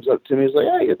somebody comes up to me and is like,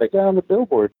 hey, you're that guy on the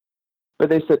billboard. But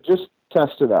they said, just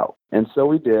test it out. And so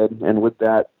we did. And with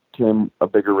that came a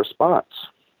bigger response.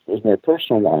 It was more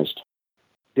personalized.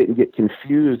 Didn't get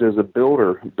confused as a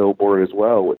builder billboard as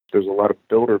well, which there's a lot of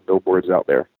builder billboards out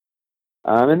there.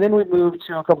 And then we moved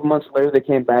to a couple months later, they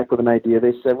came back with an idea.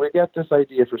 They said, we got this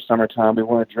idea for summertime. We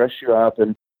want to dress you up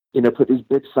and, put these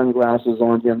big sunglasses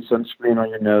on you and sunscreen on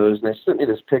your nose. And they sent me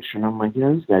this picture, and I'm like,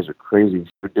 these guys are crazy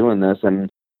for doing this.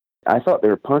 And I thought they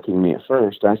were punking me at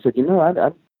first. I said,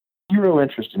 I'd zero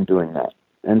interest in doing that.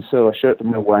 And so I showed it to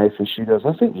my wife, and she goes,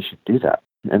 I think you should do that.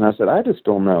 And I said, I just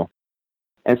don't know.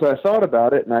 And so I thought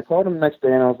about it, and I called him the next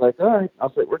day, and I was like, all right. I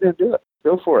was like, we're going to do it.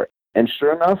 Go for it. And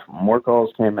sure enough, more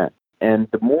calls came in. And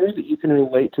the more that you can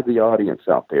relate to the audience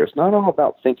out there, it's not all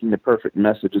about thinking the perfect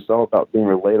message. It's all about being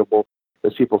relatable.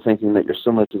 There's people thinking that you're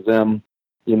similar to them.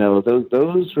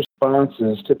 Those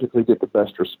responses typically get the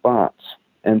best response.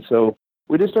 And so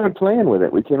we just started playing with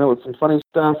it. We came up with some funny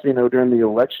stuff, during the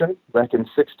election. Back in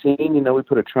 2016, we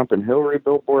put a Trump and Hillary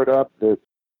billboard up that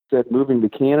said, moving to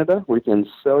Canada, we can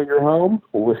sell your home.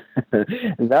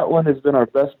 And that one has been our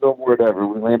best billboard ever.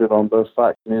 We landed on both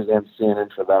Fox News and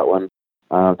CNN for that one.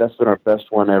 That's been our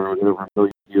best one ever. We have over 1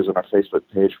 million views on our Facebook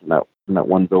page from that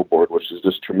one billboard, which is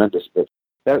just tremendous. But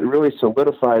that really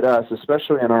solidified us,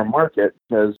 especially in our market,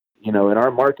 because, in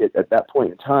our market at that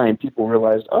point in time, people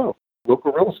realized, oh,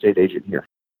 local real estate agent here.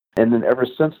 And then ever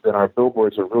since then, our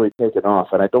billboards have really taken off.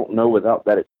 And I don't know without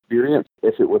that experience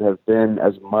if it would have been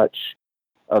as much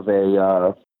of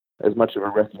a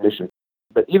recognition.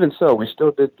 But even so, we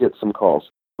still did get some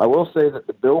calls. I will say that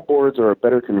the billboards are a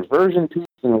better conversion piece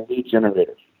than a lead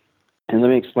generator. And let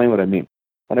me explain what I mean.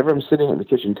 Whenever I'm sitting at the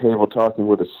kitchen table talking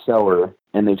with a seller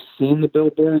and they've seen the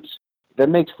billboards, that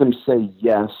makes them say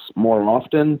yes more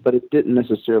often, but it didn't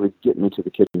necessarily get me to the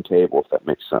kitchen table, if that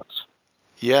makes sense.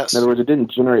 Yes. In other words, it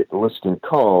didn't generate the listing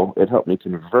call. It helped me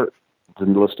convert the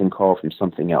listing call from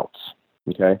something else.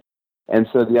 Okay? And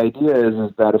so the idea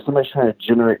is that if somebody's trying to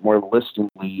generate more listing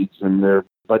leads and they're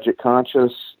budget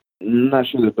conscious, I'm not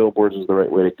sure that billboards is the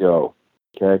right way to go.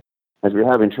 Okay? If you're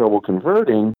having trouble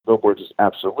converting, billboards is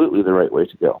absolutely the right way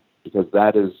to go, because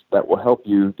that will help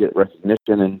you get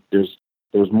recognition, and there's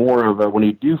more of a, when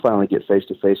you do finally get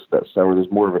face-to-face with that seller,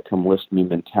 there's more of a come list me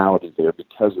mentality there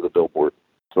because of the billboard.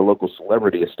 It's a local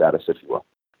celebrity status, if you will.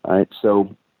 All right,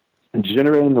 so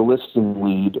generating the listing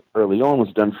lead early on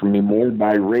was done for me more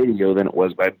by radio than it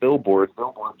was by billboard.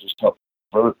 Billboard just helped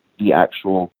convert the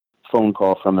actual phone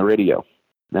call from the radio.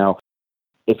 Now,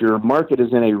 if your market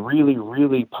is in a really,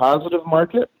 really positive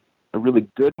market, a really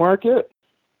good market,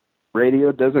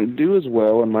 radio doesn't do as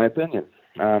well, in my opinion.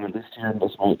 At least here,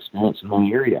 that's my experience in my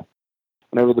area.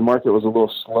 Whenever the market was a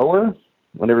little slower,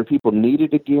 whenever people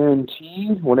needed a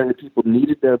guarantee, whenever people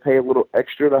needed to pay a little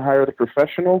extra to hire the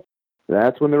professional,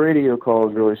 that's when the radio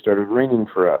calls really started ringing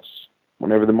for us.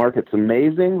 Whenever the market's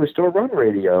amazing, we still run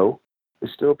radio.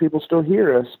 People still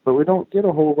hear us, but we don't get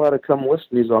a whole lot of come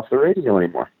listings off the radio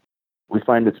anymore. We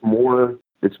find it's more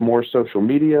social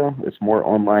media, it's more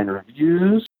online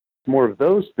reviews, more of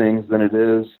those things than it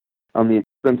is on the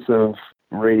expense of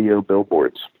radio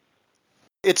billboards.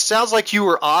 It sounds like you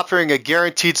were offering a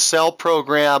guaranteed sell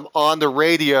program on the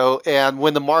radio, and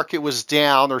when the market was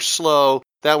down or slow,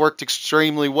 that worked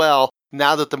extremely well.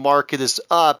 Now that the market is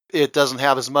up, it doesn't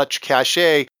have as much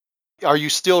cachet. Are you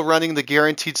still running the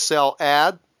guaranteed sell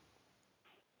ad?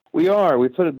 We are. We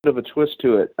put a bit of a twist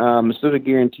to it. Instead of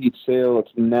guaranteed sale,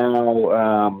 it's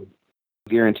now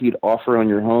guaranteed offer on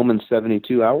your home in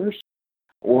 72 hours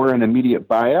or an immediate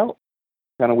buyout.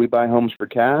 Kind of, we buy homes for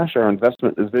cash. Our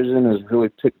investment division has really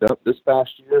picked up this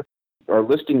past year. Our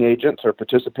listing agents are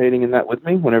participating in that with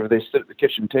me. Whenever they sit at the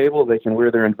kitchen table, they can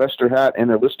wear their investor hat and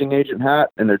their listing agent hat,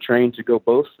 and they're trained to go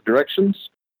both directions.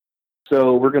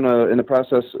 So we're going to, in the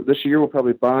process, this year we'll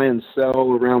probably buy and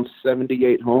sell around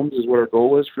 78 homes is what our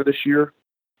goal is for this year.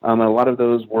 And a lot of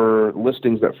those were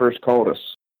listings that first called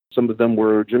us. Some of them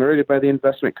were generated by the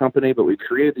investment company, but we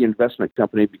created the investment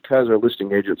company because our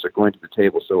listing agents are going to the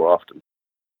table so often.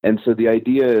 And so the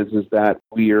idea is that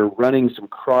we are running some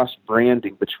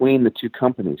cross-branding between the two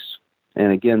companies.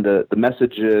 And again, the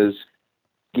message is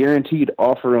guaranteed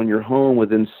offer on your home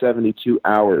within 72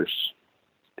 hours.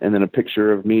 And then a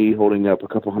picture of me holding up a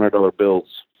couple $100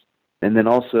 bills. And then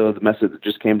also the message that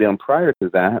just came down prior to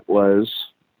that was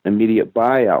immediate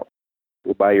buyout.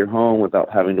 We'll buy your home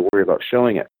without having to worry about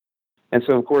showing it. And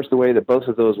so, of course, the way that both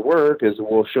of those work is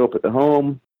we'll show up at the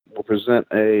home, we'll present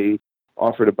a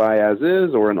offer to buy as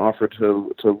is or an offer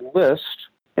to list,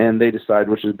 and they decide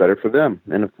which is better for them.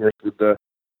 And of course, with the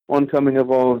oncoming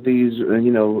of all of these,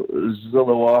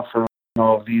 Zillow offer,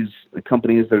 all of these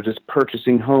companies that are just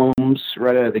purchasing homes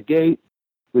right out of the gate,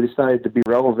 we decided to be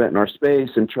relevant in our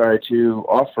space and try to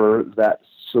offer that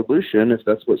solution if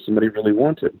that's what somebody really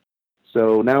wanted.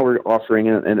 So now we're offering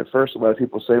it, and at first a lot of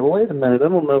people say, well, wait a minute, I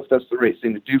don't know if that's the right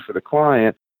thing to do for the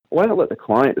client. Why not let the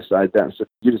client decide that instead of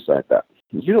you decide that?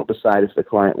 You don't decide if the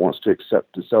client wants to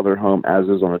accept to sell their home as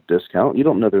is on a discount. You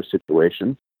don't know their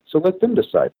situation, so let them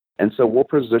decide. And so we'll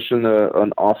position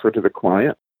an offer to the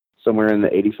client somewhere in the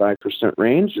 85%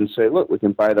 range and say, look, we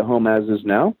can buy the home as is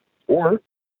now, or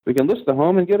we can list the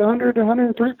home and get 100 to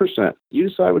 103%. You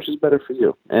decide which is better for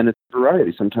you. And it's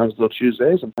variety. Sometimes they'll choose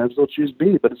A, sometimes they'll choose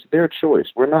B, but it's their choice.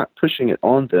 We're not pushing it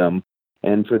on them.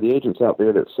 And for the agents out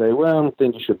there that say, well, I don't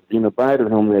think you should buy their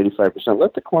home at 85%,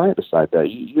 let the client decide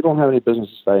that. You don't have any business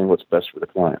deciding what's best for the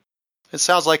client. It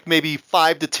sounds like maybe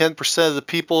 5 to 10% of the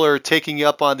people are taking you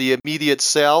up on the immediate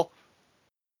sale.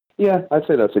 Yeah, I'd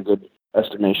say that's a good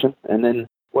estimation. And then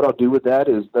what I'll do with that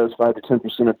is those 5 to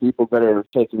 10% of people that are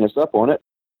taking us up on it,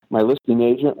 my listing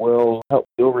agent will help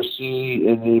oversee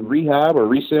any rehab or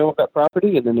resale of that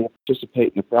property, and then they'll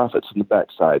participate in the profits on the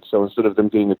backside. So instead of them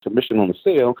getting a commission on the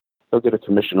sale, they'll get a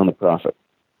commission on the profit.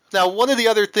 Now, one of the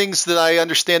other things that I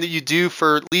understand that you do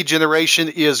for lead generation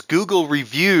is Google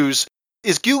reviews.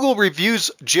 Is Google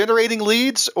reviews generating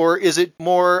leads, or is it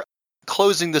more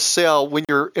closing the sale when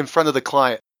you're in front of the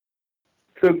client?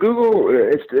 So Google,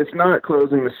 it's not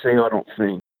closing the sale, I don't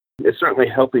think. It's certainly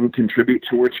helping contribute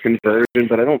towards conversion,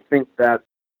 but I don't think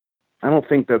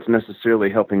that's necessarily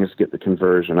helping us get the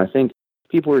conversion. I think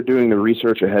people are doing the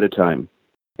research ahead of time.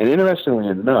 And interestingly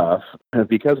enough,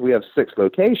 because we have 6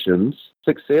 locations,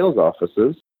 6 sales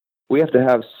offices, we have to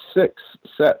have 6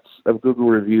 sets of Google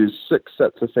reviews, 6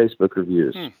 sets of Facebook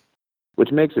reviews,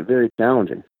 which makes it very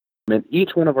challenging. And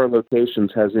each one of our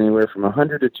locations has anywhere from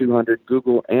 100 to 200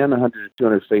 Google and 100 to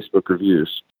 200 Facebook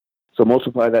reviews. So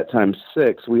multiply that times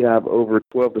 6, we have over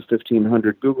 12 to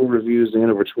 1,500 Google reviews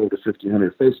and over 12 to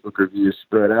 1,500 Facebook reviews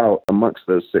spread out amongst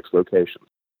those 6 locations.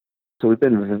 So we've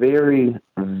been very,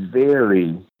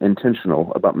 very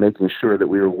intentional about making sure that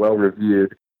we are well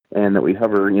reviewed and that we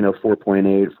hover,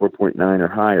 4.8, 4.9 or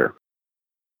higher.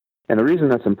 And the reason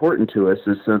that's important to us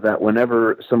is so that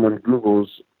whenever someone Googles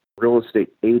real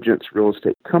estate agents, real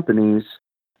estate companies,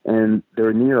 and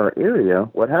they're near our area,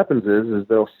 what happens is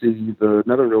they'll see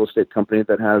another real estate company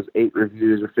that has 8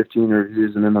 reviews or 15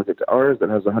 reviews, and then they'll get to ours that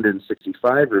has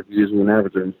 165 reviews with an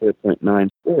average of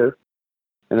 4.94.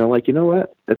 And they're like, you know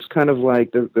what? It's kind of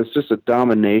like there's just a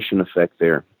domination effect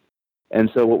there.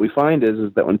 And so what we find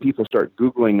is that when people start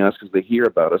Googling us because they hear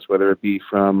about us, whether it be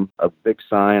from a big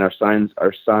sign, our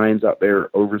signs out there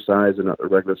are oversized and not the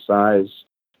regular size.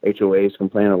 HOAs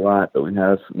complain a lot, but we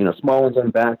have, small ones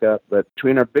on backup. But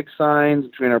between our big signs,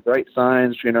 between our bright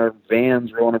signs, between our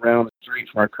vans rolling around the streets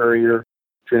from our courier,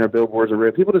 between our billboards,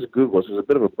 people just Google us. There's a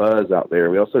bit of a buzz out there.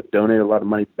 We also donate a lot of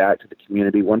money back to the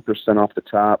community, 1% off the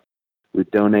top. We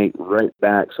donate right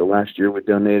back. So last year we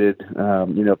donated,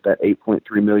 that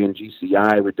 8.3 million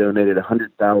GCI, we donated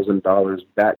 $100,000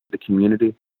 back to the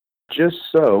community just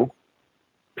so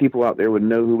people out there would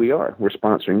know who we are. We're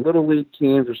sponsoring Little League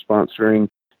teams. We're sponsoring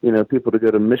people to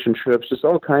go to mission trips, just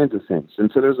all kinds of things.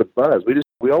 And so there's a buzz.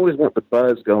 We always want the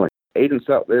buzz going. Agents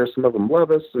out there, some of them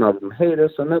love us, some of them hate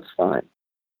us, and that's fine.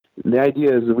 And the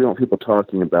idea is that we want people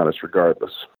talking about us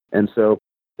regardless. And so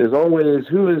there's always,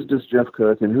 who is this Jeff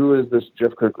Cook and who is this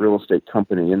Jeff Cook Real Estate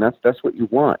Company? And that's what you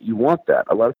want. You want that.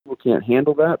 A lot of people can't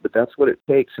handle that, but that's what it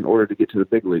takes in order to get to the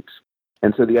big leagues.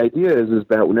 And so the idea is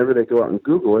that whenever they go out and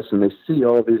Google us and they see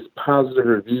all these positive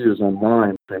reviews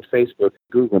online, on Facebook,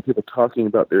 Google, and people talking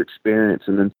about their experience,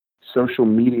 and then social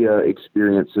media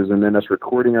experiences, and then us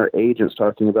recording our agents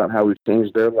talking about how we've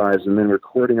changed their lives, and then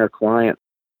recording our clients,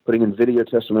 putting in video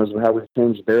testimonies of how we've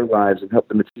changed their lives and helped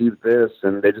them achieve this,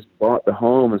 and they just bought the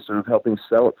home instead of helping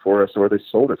sell it for us, or they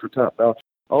sold it for top dollar.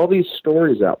 All these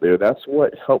stories out there, that's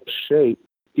what helps shape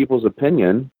people's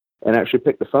opinion and actually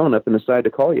pick the phone up and decide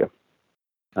to call you.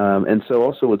 And so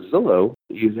also with Zillow,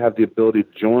 you have the ability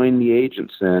to join the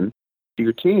agents in to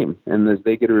your team. And as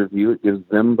they get a review, it gives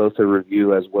them both a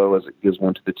review as well as it gives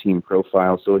one to the team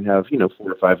profile. So we have, 400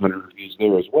 or 500 reviews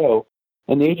there as well.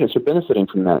 And the agents are benefiting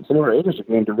from that. Some of our agents are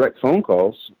getting direct phone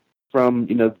calls from,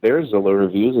 their Zillow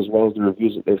reviews as well as the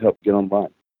reviews that they've helped get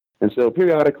online. And so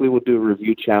periodically we'll do a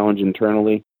review challenge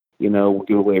internally. We'll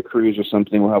give away a cruise or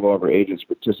something. We'll have all of our agents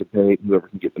participate. Whoever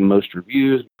can get the most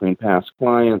reviews between past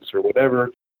clients or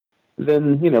whatever,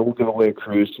 then, we'll give away a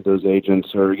cruise to those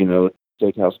agents or,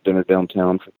 steakhouse dinner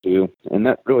downtown for 2, and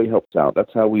that really helps out.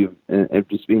 That's how we've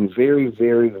just being very,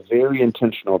 very, very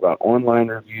intentional about online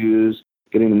reviews,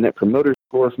 getting the Net Promoter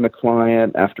Score from the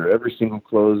client after every single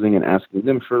closing and asking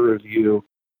them for a review,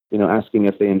 asking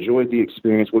if they enjoyed the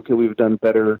experience, what could we have done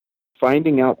better,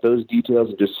 finding out those details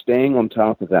and just staying on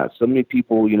top of that. So many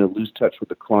people, lose touch with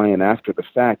the client after the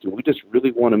fact, and we just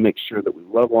really want to make sure that we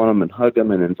love on them and hug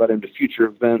them and invite them to future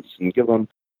events and give them,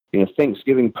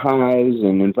 Thanksgiving pies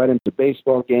and invite them to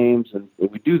baseball games, and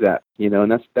we do that,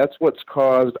 and that's what's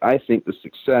caused, I think, the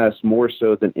success more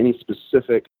so than any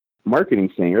specific marketing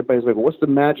thing. Everybody's like, well, what's the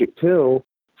magic pill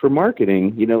for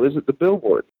marketing? Is it the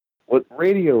billboard? What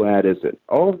radio ad is it?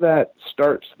 All of that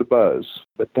starts the buzz,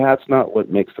 but that's not what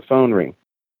makes the phone ring.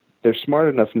 They're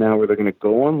smart enough now where they're going to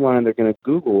go online, they're going to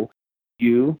Google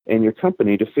you and your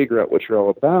company to figure out what you're all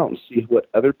about and see what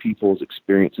other people's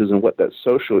experiences and what that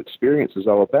social experience is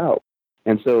all about.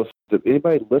 And so if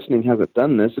anybody listening hasn't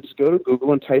done this, just go to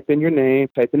Google and type in your name,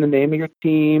 type in the name of your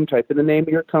team, type in the name of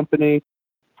your company.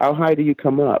 How high do you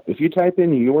come up? If you type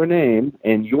in your name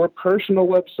and your personal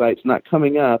website's not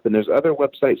coming up, and there's other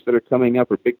websites that are coming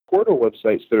up or big portal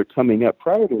websites that are coming up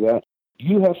prior to that,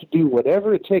 you have to do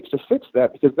whatever it takes to fix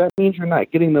that, because that means you're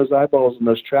not getting those eyeballs and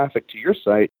those traffic to your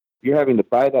site. You're having to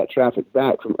buy that traffic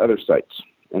back from other sites,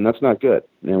 and that's not good.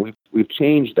 We've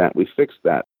changed that. We've fixed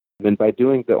that. And by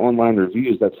doing the online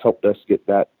reviews, that's helped us get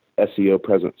that SEO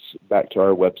presence back to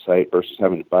our website versus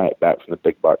having to buy it back from the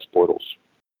big box portals.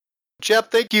 Jeff,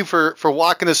 thank you for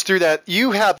walking us through that. You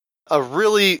have a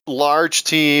really large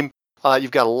team.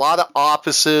 You've got a lot of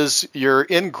offices. You're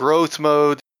in growth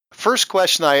mode. First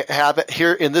question I have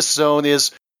here in this zone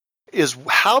is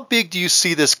how big do you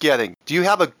see this getting? Do you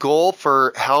have a goal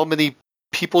for how many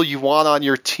people you want on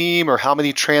your team, or how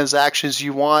many transactions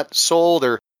you want sold,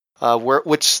 or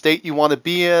which state you want to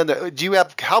be in?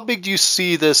 How big do you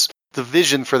see the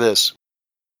vision for this?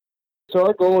 So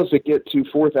our goal is to get to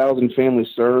 4,000 families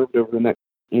served over the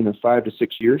next 5 to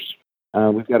 6 years.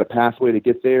 We've got a pathway to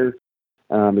get there.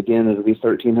 Again, it'll be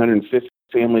 1,350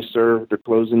 families served or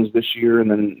closings this year,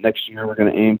 and then next year we're going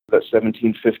to aim for that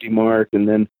 1,750 mark, and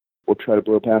then we'll try to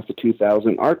blow past the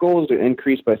 2,000. Our goal is to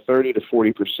increase by 30 to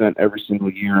 40% every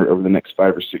single year over the next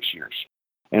 5 or 6 years.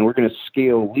 And we're going to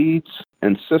scale leads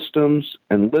and systems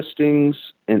and listings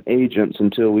and agents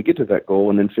until we get to that goal,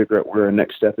 and then figure out where our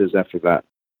next step is after that.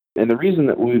 And the reason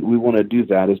that we want to do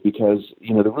that is because,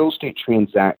 the real estate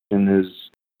transaction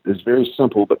is very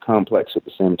simple but complex at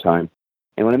the same time.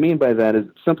 And what I mean by that is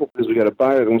it's simple because we got a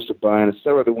buyer that wants to buy and a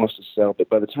seller that wants to sell. But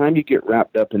by the time you get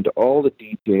wrapped up into all the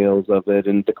details of it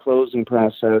and the closing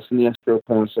process and the escrow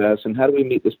process and how do we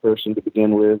meet this person to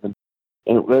begin with, and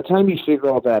by the time you figure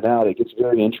all that out, it gets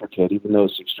very intricate, even though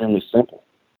it's extremely simple.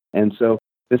 And so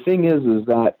the thing is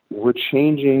that we're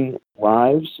changing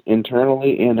lives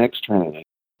internally and externally.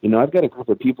 I've got a group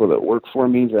of people that work for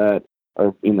me that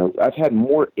are, I've had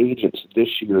more agents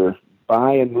this year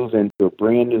buy and move into a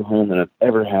brand new home than I've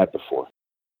ever had before.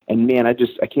 And man, I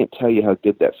can't tell you how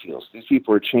good that feels. These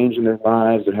people are changing their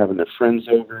lives. They're having their friends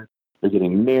over. They're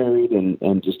getting married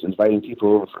and just inviting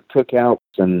people over for cookouts.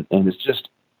 And it's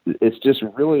just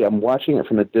really, I'm watching it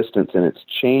from a distance, and it's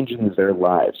changing their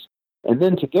lives. And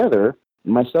then together,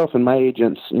 myself and my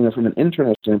agents, from an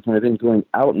internal standpoint, are then going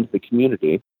out into the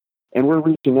community, and we're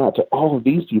reaching out to all of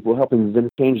these people, helping them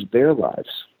change their lives,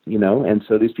 And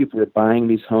so these people are buying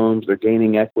these homes, they're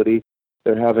gaining equity,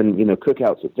 they're having,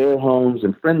 cookouts at their homes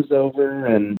and friends over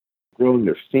and growing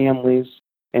their families.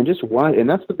 And just why, and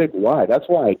that's the big why. That's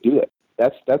why I do it.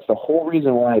 That's the whole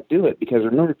reason why I do it, because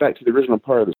remember back to the original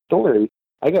part of the story,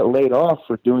 I got laid off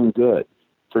for doing good.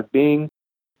 For being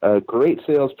a great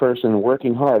salesperson and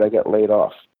working hard, I got laid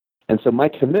off. And so my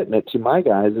commitment to my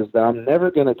guys is that I'm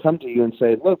never going to come to you and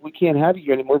say, look, we can't have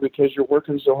you anymore because you're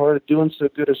working so hard at doing so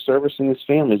good at servicing these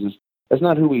families. That's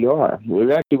not who we are.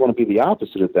 We actually want to be the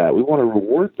opposite of that. We want to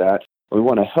reward that. We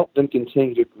want to help them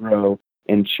continue to grow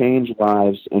and change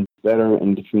lives and better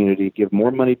in the community, give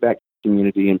more money back to the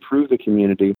community, improve the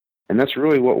community. And that's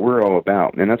really what we're all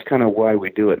about. And that's kind of why we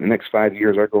do it. In the next 5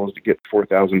 years, our goal is to get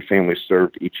 4,000 families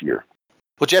served each year.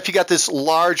 Well, Jeff, you got this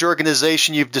large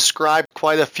organization. You've described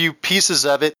quite a few pieces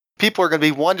of it. People are going to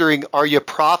be wondering, are you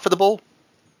profitable?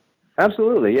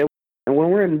 Absolutely, yeah. And when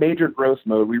we're in major growth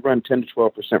mode, we run 10 to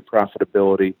 12%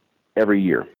 profitability every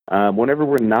year. Whenever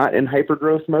we're not in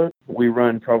hyper-growth mode, we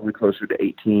run probably closer to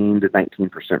 18 to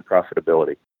 19%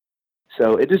 profitability.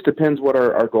 So it just depends what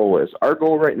our goal is. Our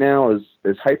goal right now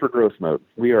is hyper-growth mode.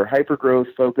 We are hyper-growth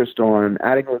focused on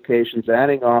adding locations,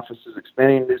 adding offices,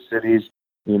 expanding new cities,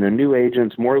 new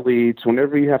agents, more leads.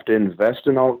 Whenever you have to invest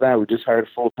in all of that, we just hired a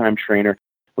full-time trainer.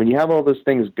 When you have all those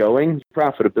things going,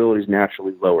 profitability is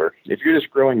naturally lower. If you're just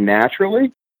growing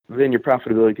naturally, then your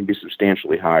profitability can be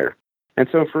substantially higher. And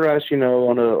so for us,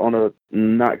 on a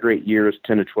not great year is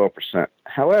 10 to 12%.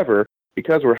 However,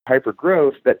 because we're hyper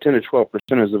growth, that 10 to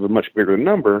 12% is of a much bigger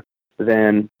number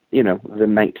than, the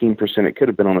 19% it could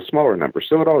have been on a smaller number.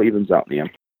 So it all evens out in the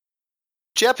end.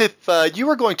 Jeff, if you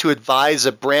were going to advise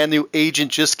a brand new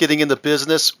agent just getting into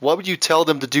business, what would you tell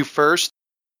them to do first?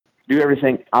 Do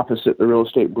everything opposite the real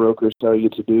estate brokers tell you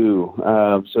to do.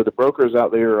 So the brokers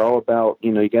out there are all about,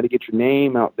 you got to get your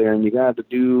name out there and you got to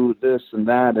do this and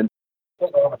that. And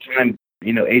all the time,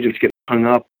 agents get hung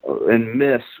up and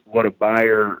miss what a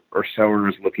buyer or seller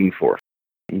is looking for.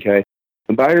 Okay.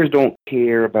 The buyers don't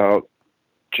care about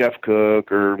Jeff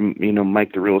Cook or,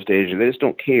 Mike, the real estate agent. They just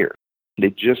don't care. They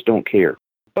just don't care.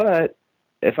 But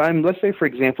let's say, for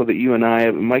example, that you and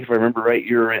I, Mike, if I remember right,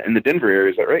 you're in the Denver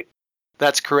area. Is that right?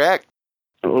 That's correct.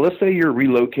 Well, let's say you're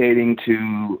relocating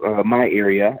to my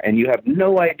area and you have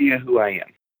no idea who I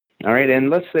am. All right. And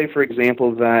let's say, for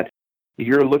example, that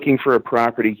you're looking for a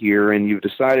property here and you've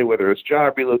decided whether it's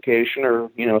job relocation or,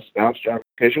 spouse job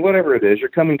relocation, whatever it is, you're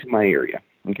coming to my area.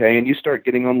 Okay. And you start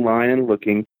getting online and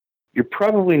looking. You're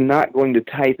probably not going to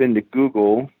type into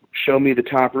Google, show me the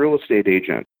top real estate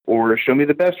agent or show me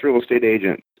the best real estate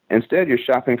agent. Instead, you're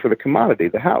shopping for the commodity,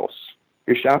 the house.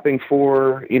 You're shopping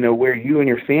for, where you and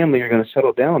your family are going to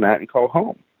settle down at and call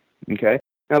home. Okay.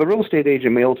 Now, the real estate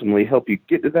agent may ultimately help you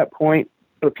get to that point,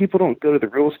 but people don't go to the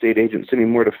real estate agents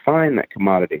anymore to find that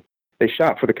commodity. They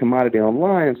shop for the commodity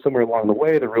online, and somewhere along the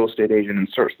way, the real estate agent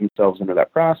inserts themselves into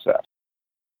that process.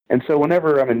 And so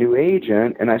whenever I'm a new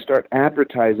agent and I start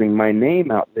advertising my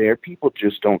name out there, people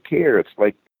just don't care. It's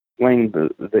like playing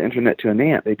the internet to an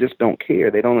ant. They just don't care.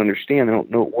 They don't understand. They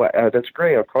don't know what. That's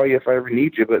great. I'll call you if I ever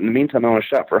need you. But in the meantime, I want to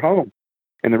shop for homes.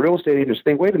 And the real estate agents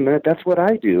think, wait a minute, that's what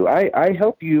I do. I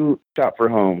help you shop for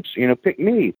homes. Pick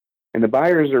me. And the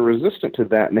buyers are resistant to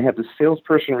that. And they have the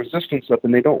salesperson resistance up,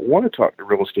 and they don't want to talk to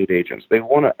real estate agents. They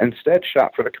want to instead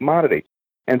shop for the commodity.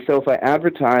 And so if I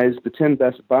advertise the 10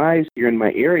 best buys here in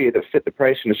my area that fit the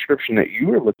price and description that you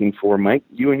were looking for, Mike,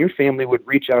 you and your family would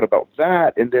reach out about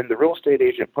that, and then the real estate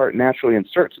agent part naturally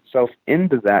inserts itself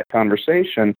into that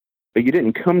conversation, but you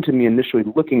didn't come to me initially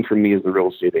looking for me as the real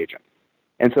estate agent.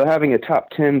 And so having a top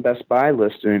 10 best buy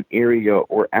list in an area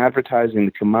or advertising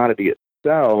the commodity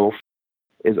itself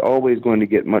is always going to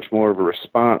get much more of a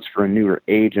response for a newer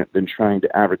agent than trying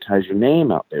to advertise your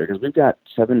name out there, because we've got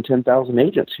 10,000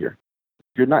 agents here.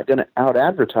 You're not going to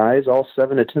out-advertise all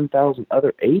 7,000 to 10,000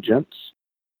 other agents,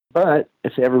 but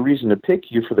if they have a reason to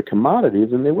pick you for the commodity,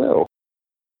 then they will.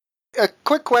 A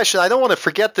quick question. I don't want to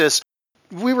forget this.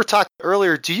 We were talking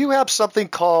earlier. Do you have something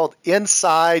called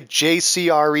Inside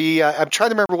JCRE? I'm trying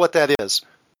to remember what that is.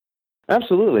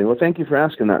 Absolutely. Well, thank you for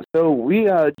asking that. So we,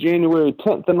 January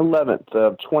 10th and 11th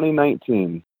of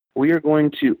 2019, we are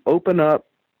going to open up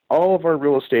all of our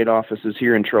real estate offices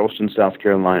here in Charleston, South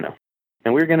Carolina.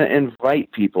 And we're going to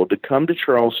invite people to come to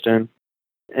Charleston,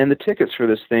 and the tickets for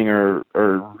this thing are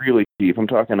really cheap. I'm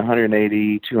talking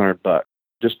 $180, $200,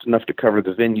 just enough to cover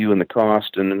the venue and the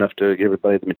cost and enough to give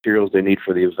everybody the materials they need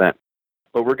for the event.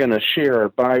 But we're going to share our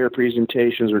buyer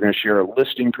presentations. We're going to share our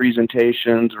listing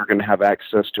presentations. We're going to have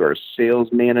access to our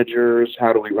sales managers.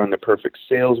 How do we run the perfect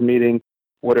sales meeting?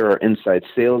 What do our inside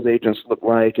sales agents look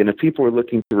like? And if people are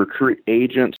looking to recruit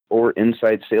agents or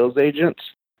inside sales agents,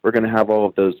 we're going to have all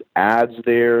of those ads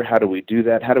there. How do we do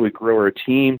that? How do we grow our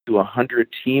team to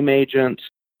 100 team agents?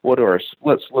 What do our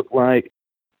splits look like?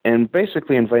 And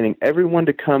basically inviting everyone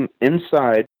to come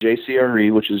inside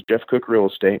JCRE, which is Jeff Cook Real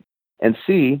Estate, and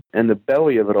see in the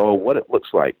belly of it all what it looks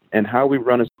like and how we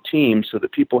run as a team so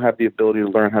that people have the ability to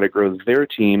learn how to grow their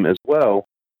team as well,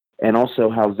 and also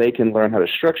how they can learn how to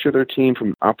structure their team from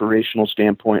an operational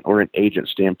standpoint or an agent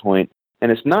standpoint.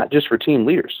 And it's not just for team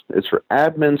leaders. It's for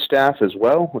admin staff as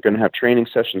well. We're going to have training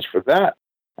sessions for that,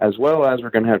 as well as we're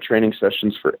going to have training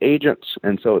sessions for agents.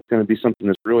 And so it's going to be something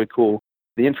that's really cool.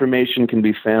 The information can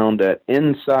be found at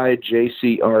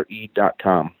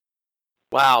insidejcre.com.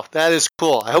 Wow, that is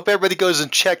cool. I hope everybody goes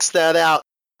and checks that out.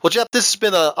 Well, Jeff, this has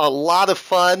been a lot of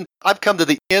fun. I've come to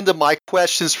the end of my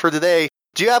questions for today.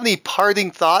 Do you have any parting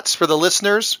thoughts for the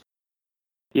listeners?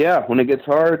 Yeah, when it gets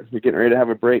hard, you're getting ready to have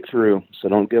a breakthrough, so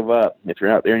don't give up. If you're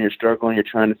out there and you're struggling, you're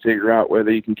trying to figure out whether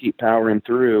you can keep powering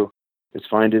through, just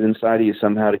find it inside of you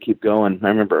somehow to keep going. I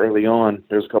remember early on,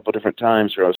 there was a couple of different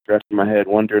times where I was scratching my head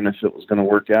wondering if it was going to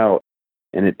work out,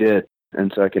 and it did.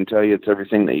 And so I can tell you it's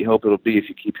everything that you hope it'll be if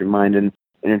you keep your mind and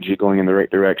energy going in the right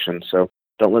direction. So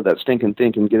don't let that stinking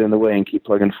thinking get in the way and keep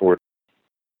plugging forward.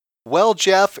 Well,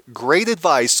 Jeff, great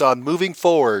advice on moving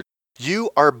forward.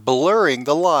 You are blurring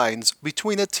the lines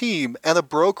between a team and a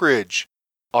brokerage.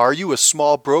 Are you a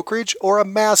small brokerage or a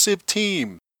massive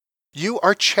team? You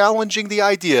are challenging the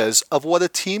ideas of what a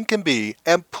team can be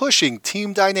and pushing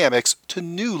team dynamics to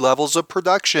new levels of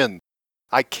production.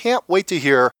 I can't wait to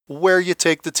hear where you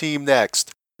take the team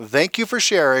next. Thank you for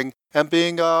sharing and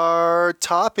being our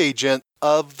top agent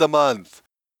of the month.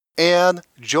 And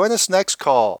join us next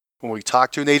call when we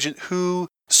talk to an agent who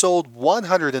sold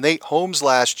 108 homes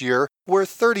last year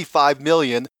worth $35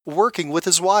 million working with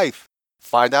his wife.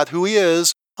 Find out who he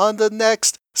is on the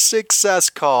next Success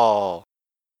Call.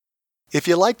 If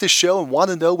you like the show and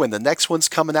want to know when the next one's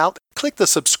coming out, click the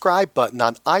subscribe button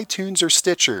on iTunes or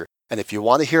Stitcher. And if you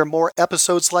want to hear more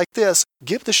episodes like this,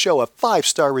 give the show a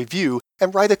 5-star review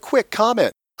and write a quick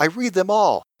comment. I read them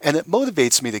all, and it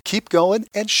motivates me to keep going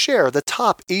and share the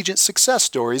top agent success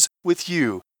stories with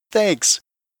you. Thanks.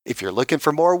 If you're looking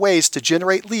for more ways to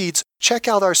generate leads, check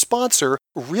out our sponsor,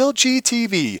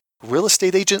 RealGTV, Real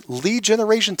Estate Agent Lead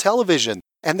Generation Television,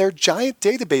 and their giant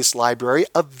database library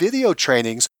of video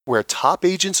trainings where top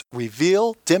agents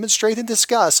reveal, demonstrate, and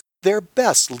discuss their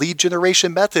best lead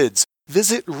generation methods.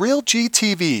 Visit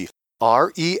RealGTV,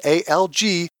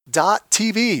 REALG.TV.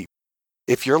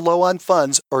 If you're low on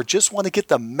funds or just want to get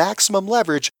the maximum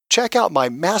leverage, check out my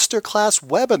masterclass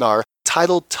webinar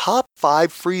titled Top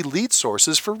 5 Free Lead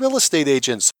Sources for Real Estate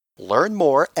Agents. Learn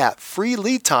more at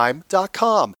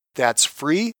freeleadtime.com. That's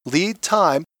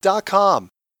freeleadtime.com.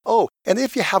 Oh, and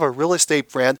if you have a real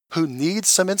estate friend who needs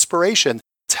some inspiration,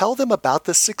 tell them about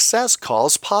the Success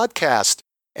Calls podcast.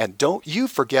 And don't you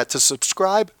forget to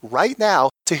subscribe right now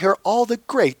to hear all the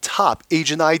great top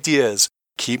agent ideas.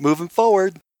 Keep moving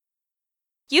forward.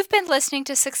 You've been listening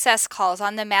to Success Calls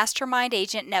on the Mastermind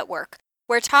Agent Network,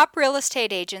 where top real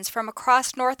estate agents from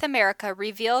across North America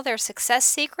reveal their success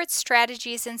secrets,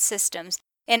 strategies, and systems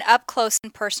in up-close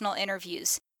and personal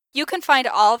interviews. You can find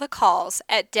all the calls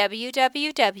at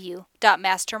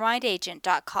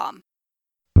www.mastermindagent.com.